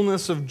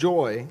fullness of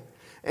joy,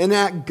 and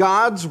at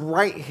God's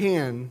right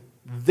hand,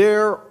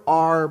 there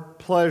are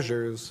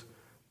pleasures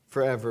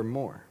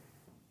forevermore.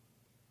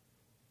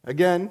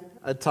 Again,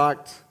 I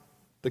talked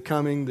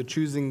the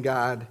choosing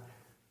God.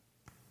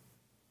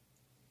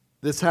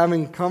 This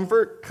having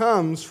comfort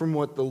comes from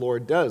what the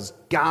Lord does,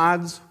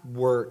 God's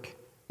work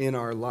in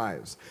our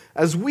lives.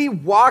 As we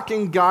walk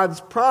in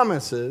God's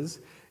promises,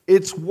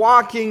 it's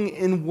walking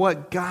in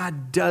what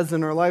God does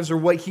in our lives or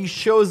what he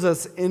shows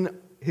us in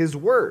his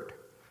word.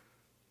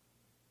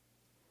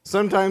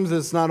 Sometimes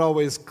it's not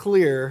always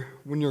clear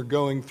when you're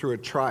going through a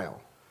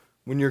trial,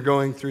 when you're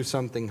going through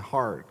something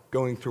hard,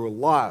 going through a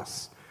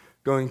loss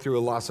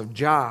of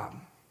job,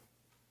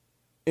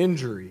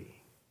 injury.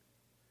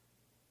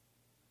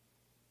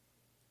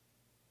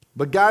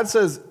 But God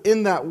says,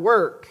 in that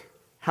work,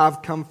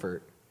 have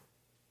comfort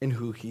in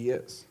who he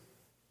is.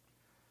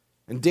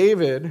 And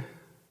David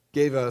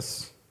gave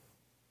us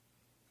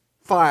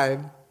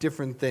 5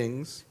 different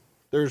things.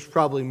 There's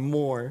probably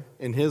more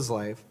in his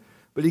life,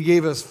 but he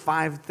gave us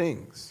 5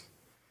 things.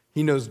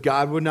 He knows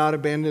God would not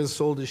abandon his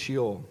soul to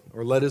Sheol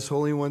or let his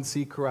Holy One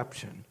see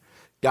corruption.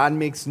 God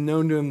makes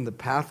known to him the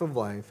path of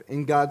life.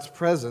 In God's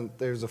presence,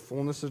 there's a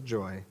fullness of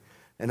joy,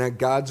 and at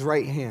God's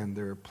right hand,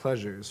 there are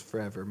pleasures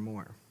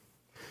forevermore.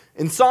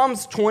 In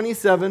Psalms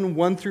 27,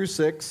 1 through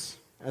 6,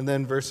 and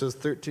then verses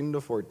 13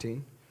 to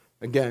 14,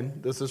 again,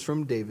 this is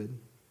from David.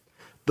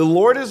 The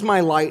Lord is my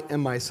light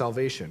and my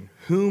salvation.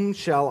 Whom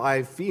shall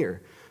I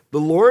fear? The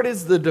Lord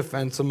is the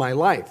defense of my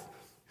life.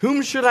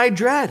 Whom should I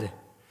dread?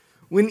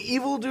 When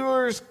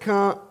evildoers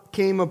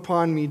came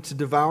upon me to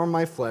devour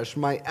my flesh,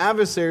 my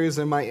adversaries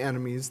and my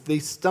enemies, they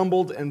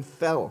stumbled and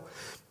fell.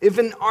 If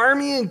an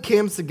army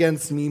encamps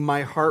against me,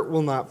 my heart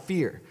will not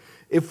fear.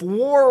 If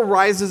war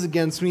arises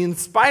against me, in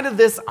spite of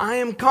this, I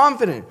am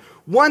confident.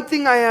 One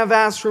thing I have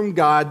asked from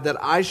God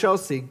that I shall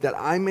seek, that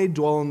I may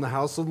dwell in the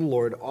house of the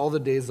Lord all the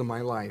days of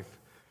my life,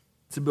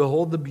 to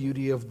behold the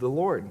beauty of the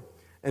Lord,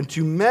 and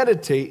to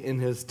meditate in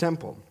his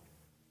temple.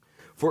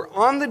 For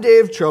on the day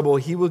of trouble,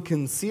 he will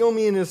conceal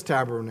me in his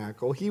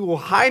tabernacle. He will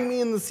hide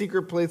me in the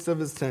secret place of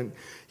his tent.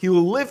 He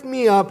will lift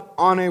me up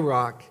on a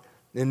rock,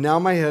 and now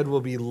my head will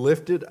be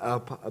lifted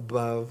up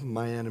above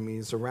my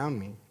enemies around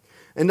me.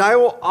 And I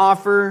will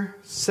offer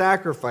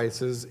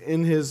sacrifices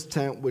in his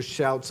tent with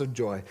shouts of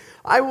joy.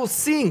 I will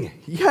sing,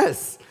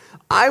 yes,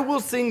 I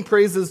will sing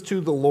praises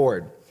to the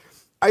Lord.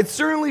 I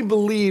certainly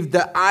believed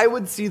that I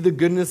would see the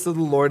goodness of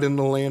the Lord in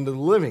the land of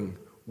the living.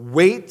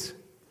 Wait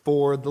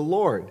for the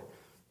Lord.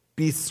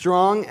 Be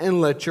strong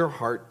and let your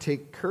heart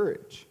take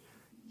courage.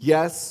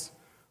 Yes,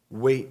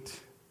 wait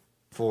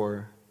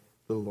for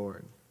the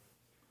Lord.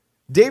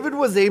 David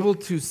was able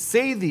to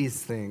say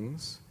these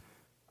things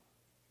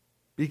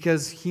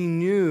because he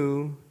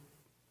knew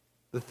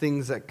the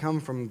things that come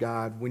from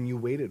God when you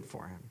waited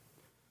for him,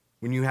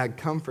 when you had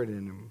comfort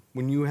in him,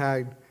 when you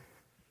had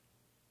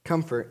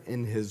comfort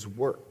in his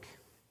work.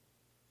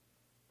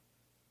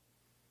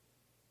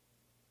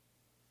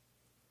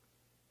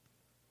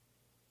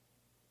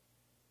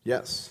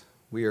 Yes,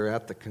 we are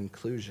at the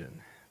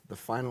conclusion, the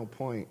final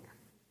point.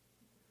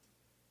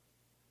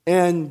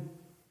 And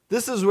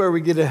this is where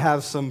we get to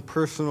have some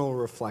personal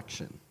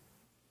reflection.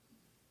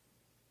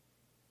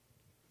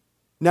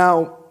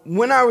 Now,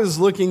 when I was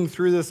looking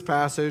through this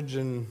passage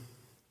and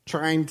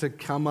trying to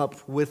come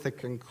up with a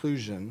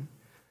conclusion,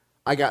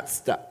 I got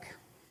stuck.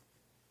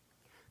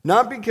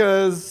 Not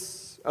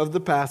because of the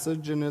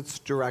passage and its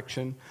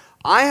direction.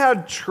 I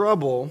had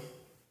trouble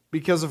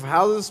because of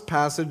how this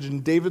passage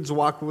and David's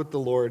walk with the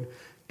Lord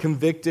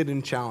convicted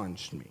and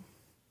challenged me.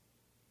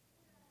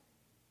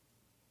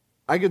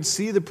 I could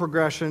see the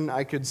progression.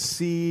 I could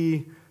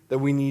see that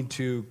we need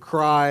to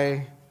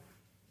cry,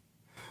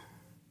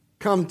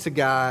 come to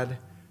God,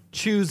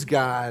 choose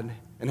God,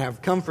 and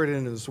have comfort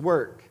in his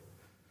work.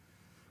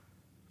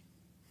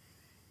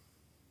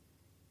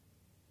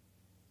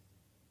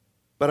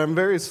 But I'm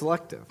very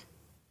selective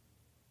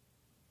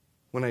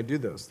when I do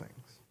those things.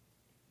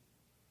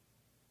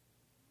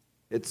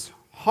 It's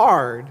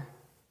hard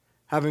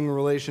having a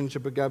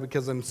relationship with God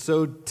because I'm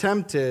so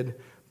tempted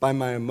by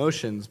my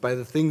emotions, by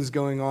the things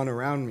going on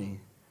around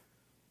me,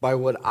 by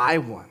what I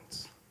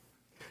want.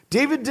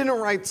 David didn't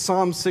write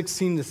Psalm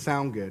 16 to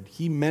sound good.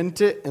 He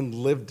meant it and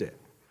lived it.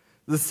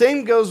 The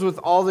same goes with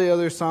all the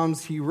other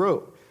Psalms he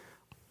wrote.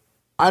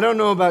 I don't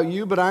know about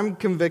you, but I'm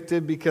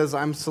convicted because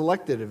I'm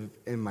selective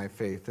in my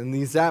faith. And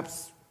these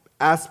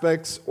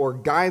aspects or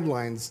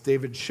guidelines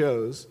David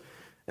shows,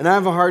 and I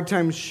have a hard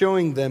time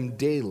showing them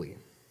daily.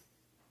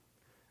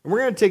 And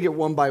we're going to take it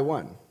one by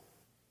one.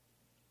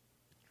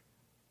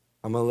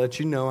 I'm going to let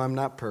you know I'm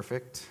not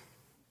perfect.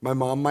 My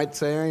mom might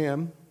say I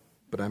am,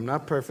 but I'm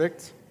not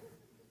perfect.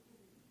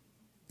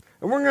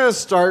 And we're going to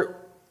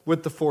start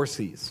with the 4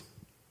 C's.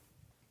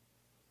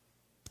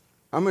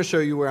 I'm going to show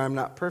you where I'm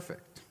not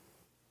perfect.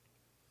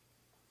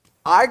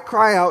 I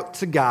cry out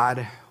to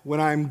God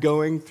when I'm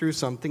going through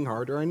something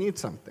hard or I need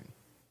something.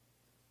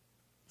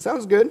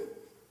 Sounds good.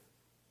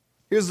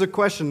 Here's the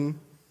question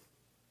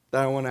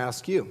that I want to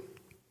ask you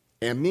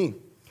and me.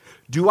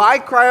 Do I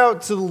cry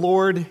out to the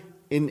Lord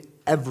in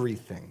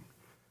everything?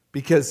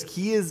 Because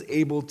he is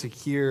able to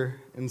hear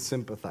and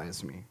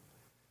sympathize me.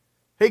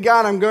 Hey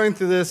God, I'm going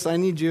through this. I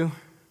need you.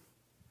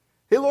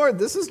 Hey Lord,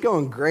 this is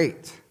going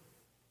great.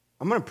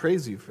 I'm going to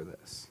praise you for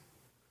this.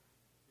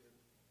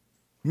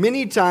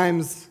 Many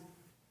times,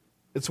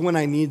 it's when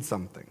I need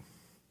something.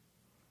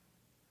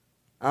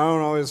 I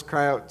don't always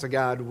cry out to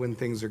God when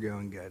things are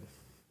going good.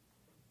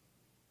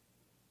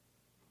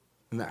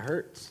 And that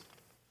hurts.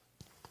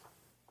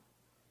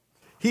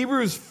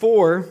 Hebrews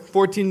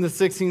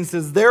 4:14-16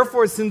 says,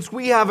 Therefore, since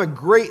we have a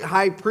great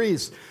high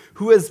priest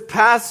who has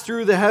passed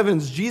through the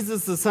heavens,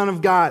 Jesus the Son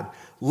of God,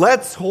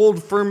 let's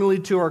hold firmly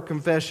to our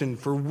confession,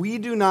 for we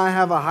do not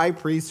have a high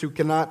priest who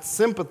cannot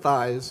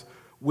sympathize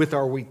with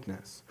our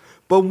weakness,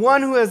 but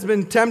one who has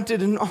been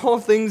tempted in all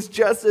things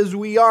just as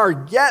we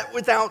are, yet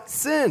without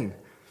sin.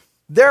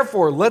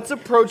 Therefore, let's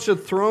approach the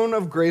throne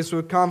of grace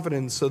with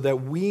confidence so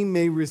that we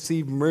may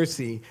receive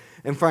mercy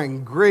and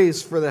find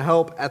grace for the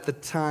help at the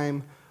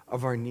time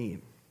of our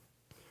need.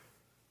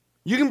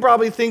 You can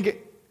probably think,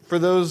 for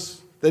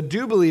those that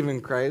do believe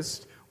in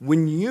Christ,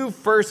 when you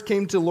first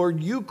came to the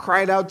Lord, you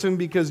cried out to him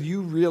because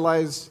you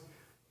realized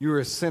you were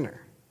a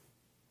sinner.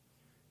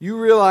 You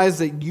realized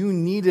that you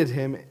needed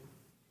him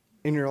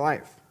in your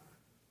life.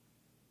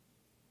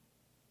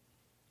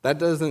 That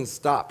doesn't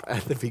stop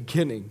at the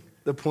beginning,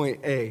 the point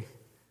A.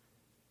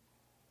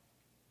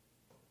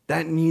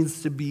 That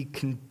needs to be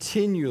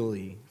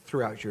continually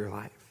throughout your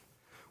life.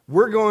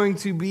 We're going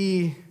to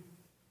be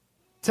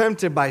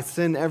tempted by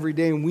sin every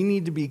day, and we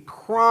need to be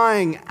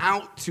crying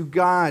out to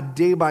God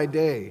day by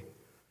day.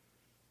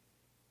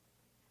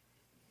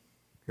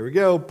 Here we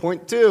go,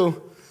 point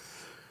 2.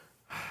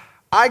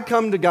 I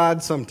come to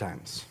God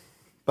sometimes,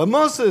 but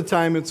most of the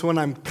time it's when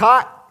I'm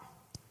caught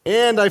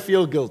and I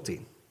feel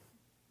guilty.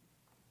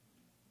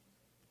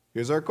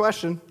 Here's our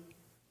question.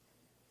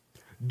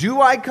 Do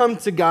I come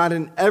to God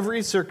in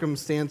every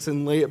circumstance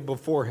and lay it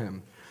before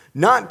him,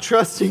 not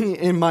trusting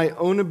in my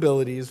own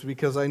abilities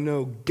because I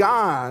know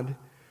God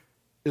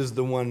is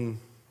the one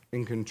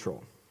in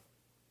control?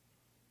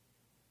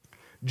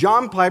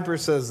 John Piper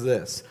says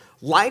this: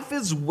 life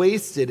is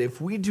wasted if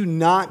we do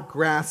not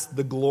grasp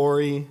the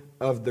glory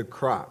of the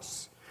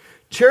cross.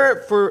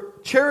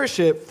 Cherish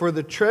it for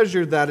the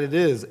treasure that it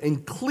is,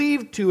 and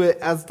cleave to it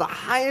as the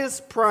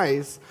highest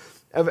price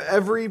of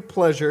every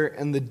pleasure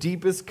and the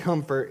deepest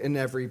comfort in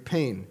every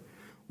pain.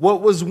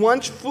 What was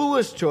once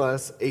foolish to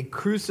us, a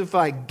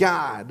crucified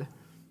God,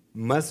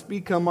 must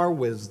become our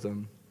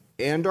wisdom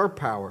and our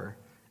power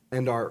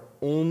and our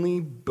only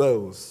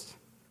boast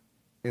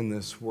in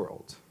this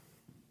world.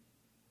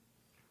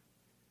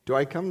 Do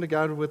I come to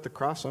God with the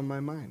cross on my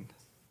mind?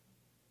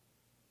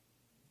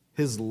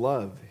 His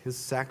love, his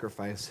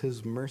sacrifice,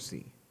 his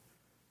mercy.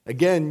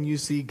 Again, you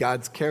see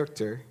God's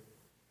character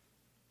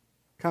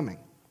coming.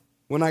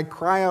 When I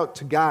cry out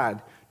to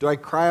God, do I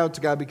cry out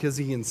to God because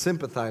he can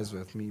sympathize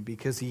with me,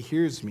 because he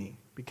hears me,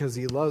 because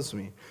he loves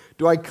me?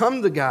 Do I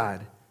come to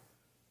God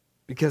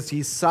because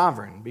he's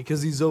sovereign,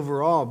 because he's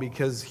over all,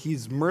 because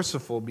he's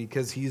merciful,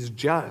 because he's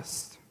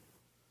just?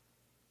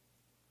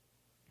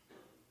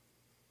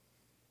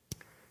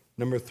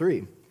 Number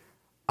 3,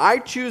 I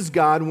choose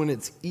God when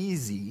it's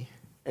easy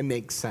and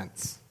makes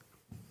sense.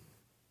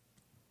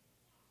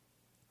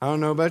 I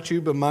don't know about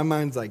you, but my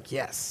mind's like,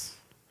 yes,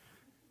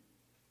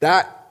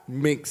 that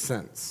makes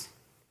sense.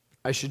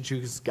 I should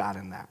choose God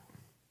in that.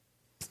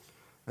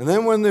 And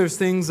then when there's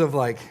things of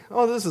like,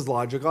 oh, this is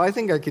logical, I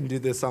think I can do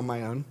this on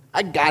my own,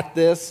 I got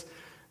this,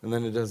 and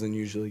then it doesn't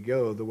usually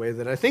go the way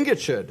that I think it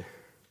should.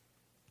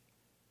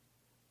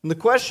 And the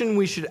question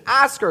we should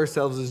ask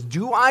ourselves is,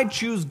 do I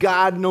choose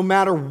God no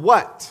matter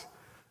what?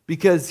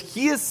 Because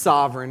he is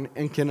sovereign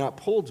and can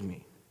uphold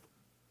me.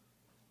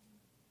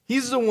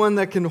 He's the one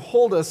that can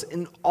hold us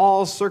in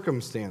all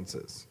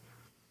circumstances.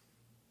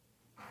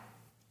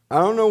 I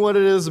don't know what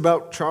it is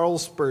about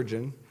Charles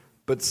Spurgeon,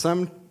 but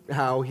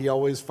somehow he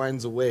always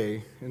finds a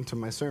way into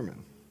my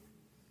sermon.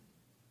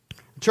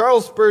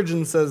 Charles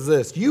Spurgeon says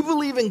this: you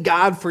believe in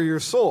God for your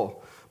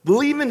soul.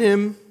 Believe in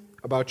him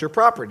about your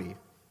property.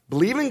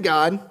 Believe in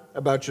God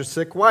about your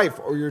sick wife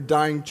or your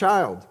dying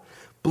child.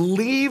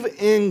 Believe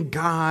in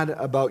God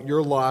about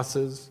your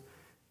losses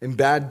and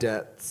bad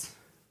debts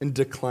and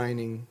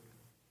declining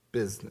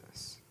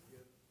business.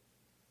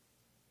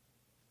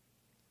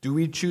 Do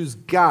we choose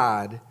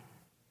God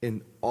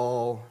in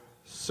all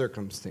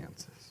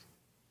circumstances?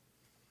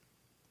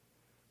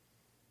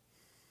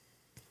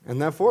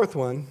 And that fourth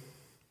one,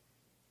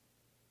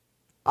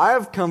 I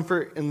have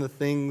comfort in the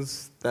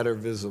things that are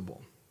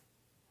visible.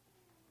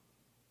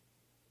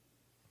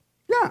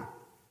 Yeah,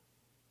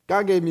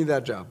 God gave me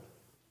that job.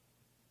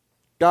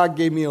 God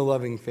gave me a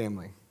loving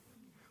family.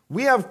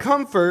 We have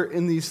comfort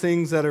in these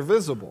things that are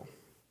visible.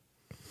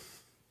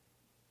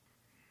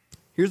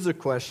 Here's a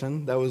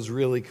question that was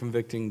really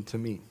convicting to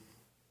me.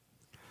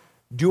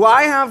 Do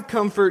I have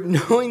comfort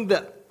knowing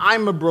that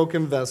I'm a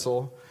broken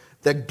vessel,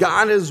 that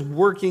God is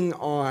working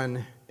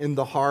on in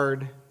the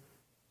hard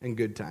and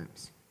good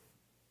times?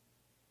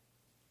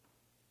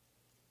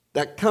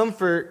 That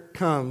comfort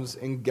comes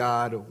in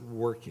God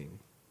working.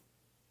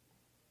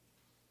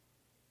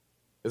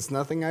 It's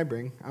nothing I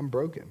bring. I'm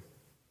broken.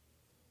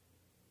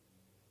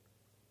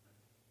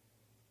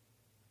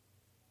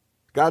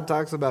 God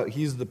talks about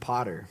he's the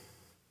potter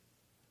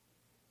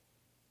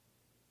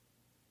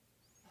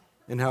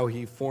and how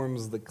he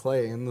forms the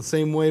clay. In the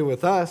same way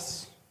with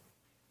us,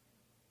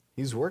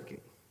 he's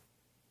working.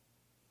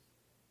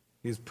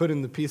 He's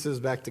putting the pieces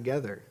back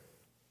together.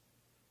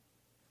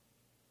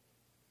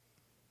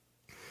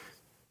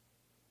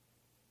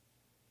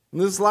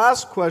 And this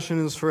last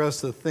question is for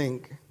us to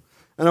think,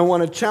 and I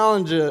want to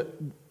challenge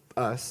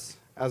us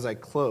as I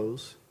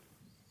close,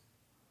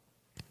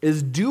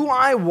 is do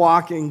I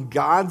walk in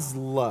God's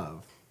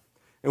love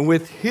and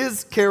with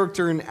his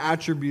character and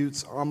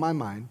attributes on my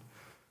mind,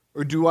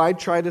 or do I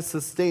try to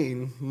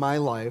sustain my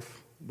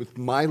life with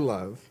my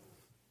love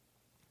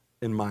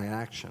and my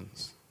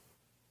actions?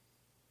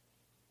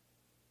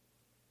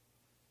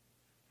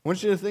 I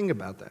want you to think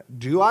about that.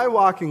 Do I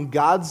walk in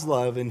God's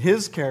love and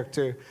his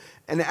character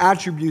and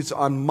attributes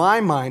on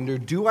my mind, or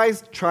do I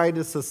try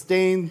to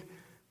sustain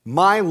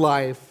my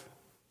life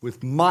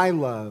with my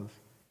love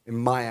and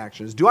my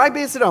actions. Do I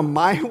base it on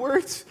my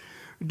words?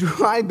 Do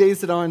I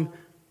base it on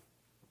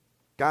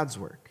God's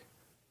work?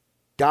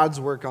 God's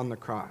work on the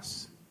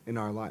cross in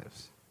our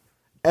lives.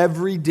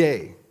 Every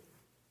day.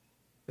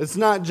 It's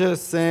not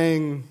just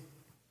saying,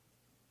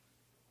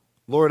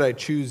 Lord, I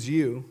choose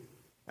you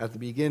at the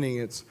beginning.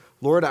 It's,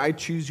 Lord, I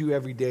choose you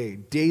every day.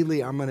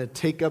 Daily, I'm going to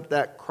take up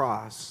that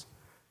cross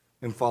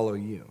and follow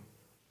you.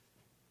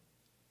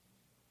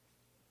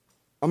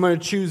 I'm going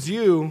to choose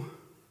you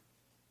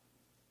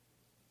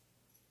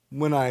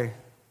when I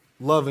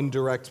love and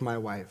direct my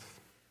wife,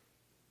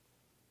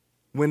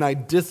 when I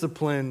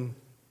discipline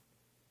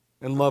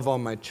and love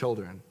on my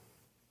children,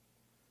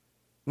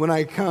 when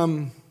I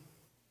come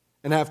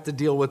and have to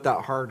deal with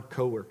that hard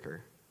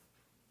coworker,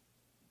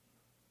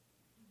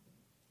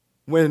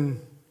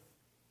 when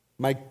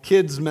my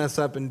kids mess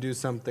up and do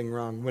something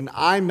wrong, when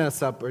I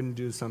mess up and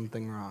do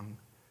something wrong,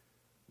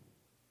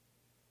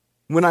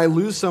 when I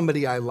lose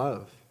somebody I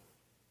love.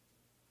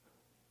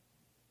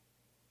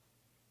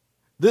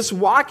 This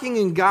walking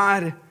in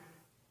God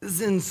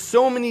is in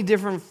so many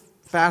different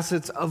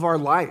facets of our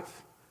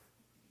life.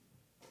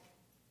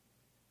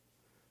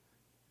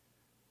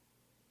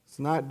 It's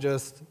not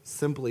just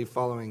simply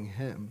following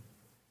Him.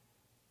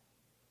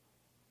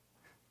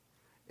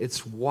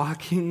 It's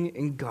walking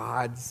in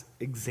God's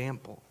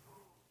example.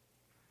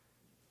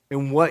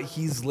 And what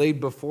He's laid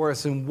before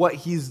us and what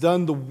He's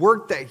done, the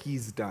work that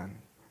He's done.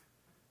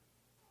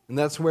 And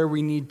that's where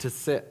we need to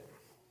sit.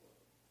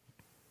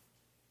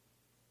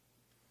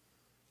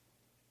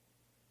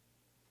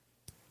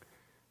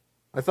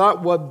 I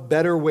thought, what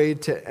better way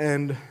to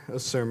end a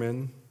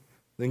sermon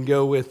than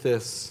go with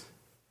this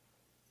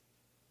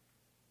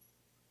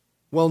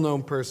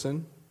well-known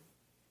person,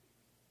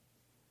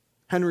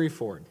 Henry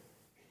Ford,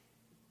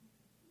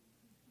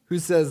 who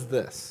says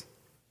this: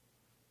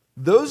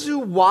 those who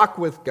walk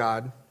with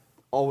God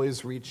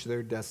always reach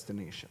their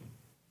destination.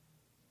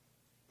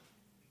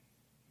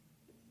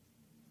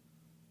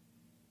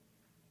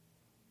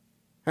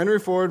 Henry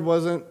Ford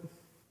wasn't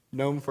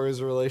known for his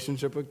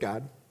relationship with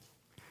God.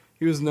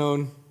 He was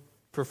known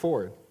for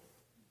Ford,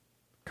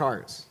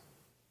 cars.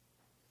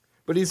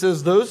 But he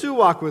says, those who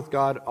walk with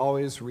God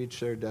always reach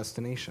their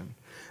destination.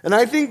 And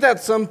I think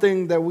that's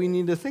something that we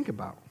need to think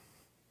about.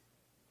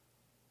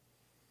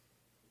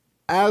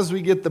 As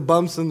we get the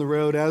bumps in the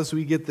road, as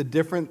we get the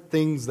different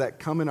things that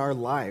come in our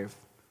life,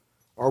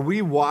 are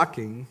we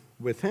walking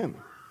with Him?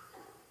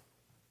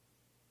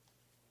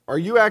 Are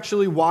you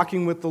actually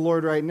walking with the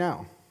Lord right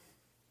now?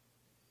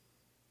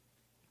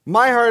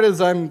 My heart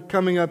as I'm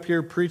coming up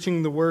here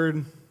preaching the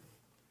word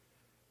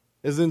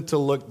isn't to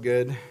look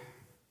good,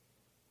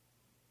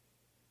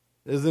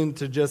 isn't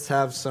to just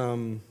have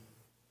some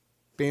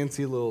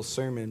fancy little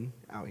sermon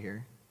out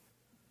here.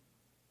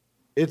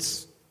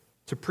 It's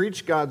to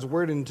preach God's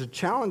word and to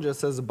challenge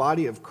us as a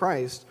body of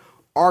Christ.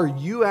 Are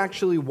you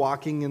actually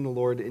walking in the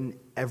Lord in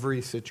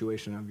every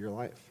situation of your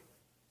life?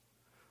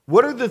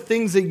 What are the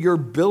things that you're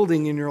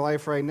building in your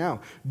life right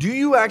now? Do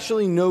you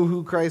actually know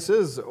who Christ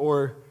is,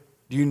 or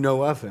do you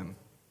know of Him?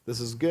 This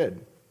is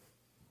good.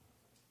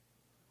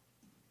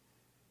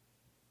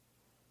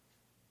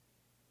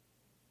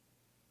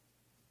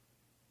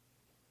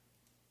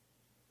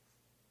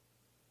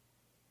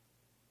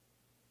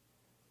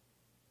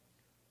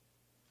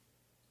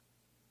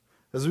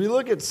 As we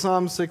look at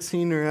Psalm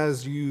 16, or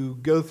as you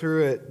go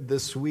through it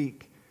this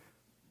week,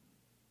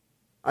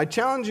 I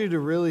challenge you to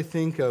really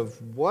think of,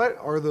 what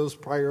are those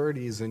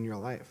priorities in your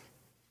life?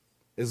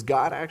 Is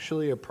God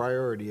actually a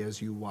priority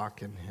as you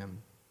walk in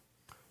Him?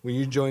 Will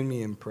you join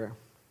me in prayer?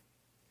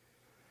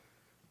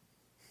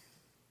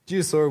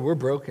 Jesus, Lord, we're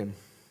broken.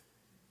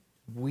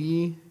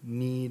 We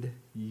need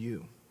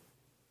you.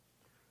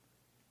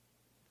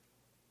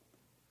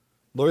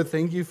 Lord,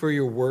 thank you for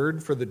your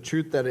word, for the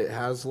truth that it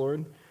has,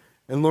 Lord.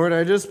 And Lord,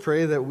 I just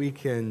pray that we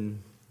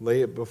can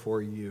lay it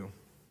before you.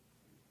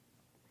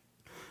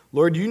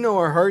 Lord, you know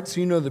our hearts.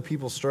 You know the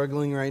people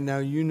struggling right now.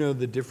 You know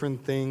the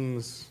different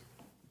things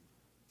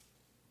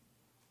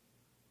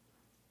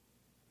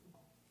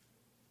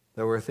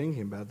that we're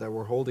thinking about, that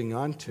we're holding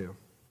on to.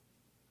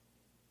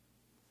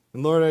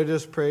 And Lord, I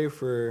just pray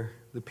for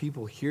the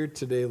people here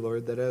today,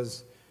 Lord, that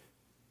as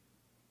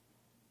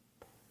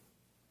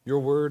your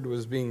word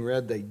was being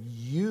read, that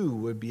you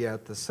would be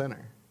at the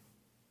center.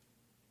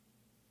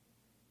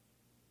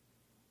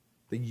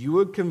 That you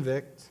would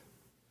convict,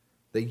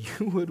 that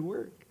you would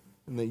work,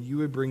 and that you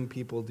would bring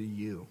people to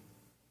you.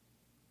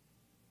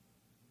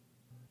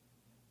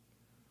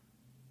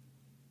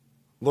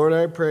 Lord,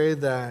 I pray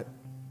that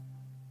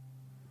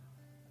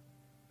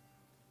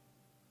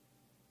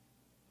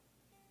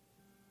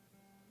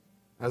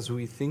as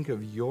we think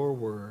of your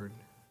word,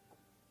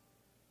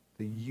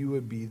 that you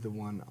would be the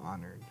one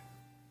honored.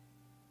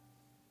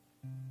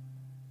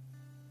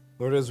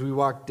 Lord, as we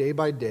walk day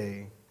by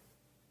day,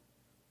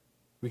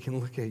 we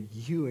can look at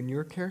you and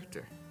your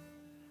character,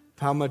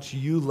 how much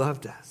you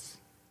loved us,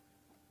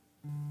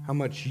 how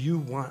much you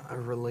want a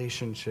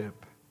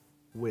relationship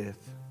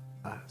with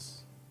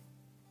us.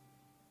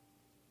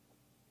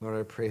 Lord,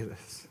 I pray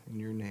this in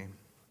your name.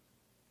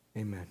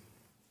 Amen.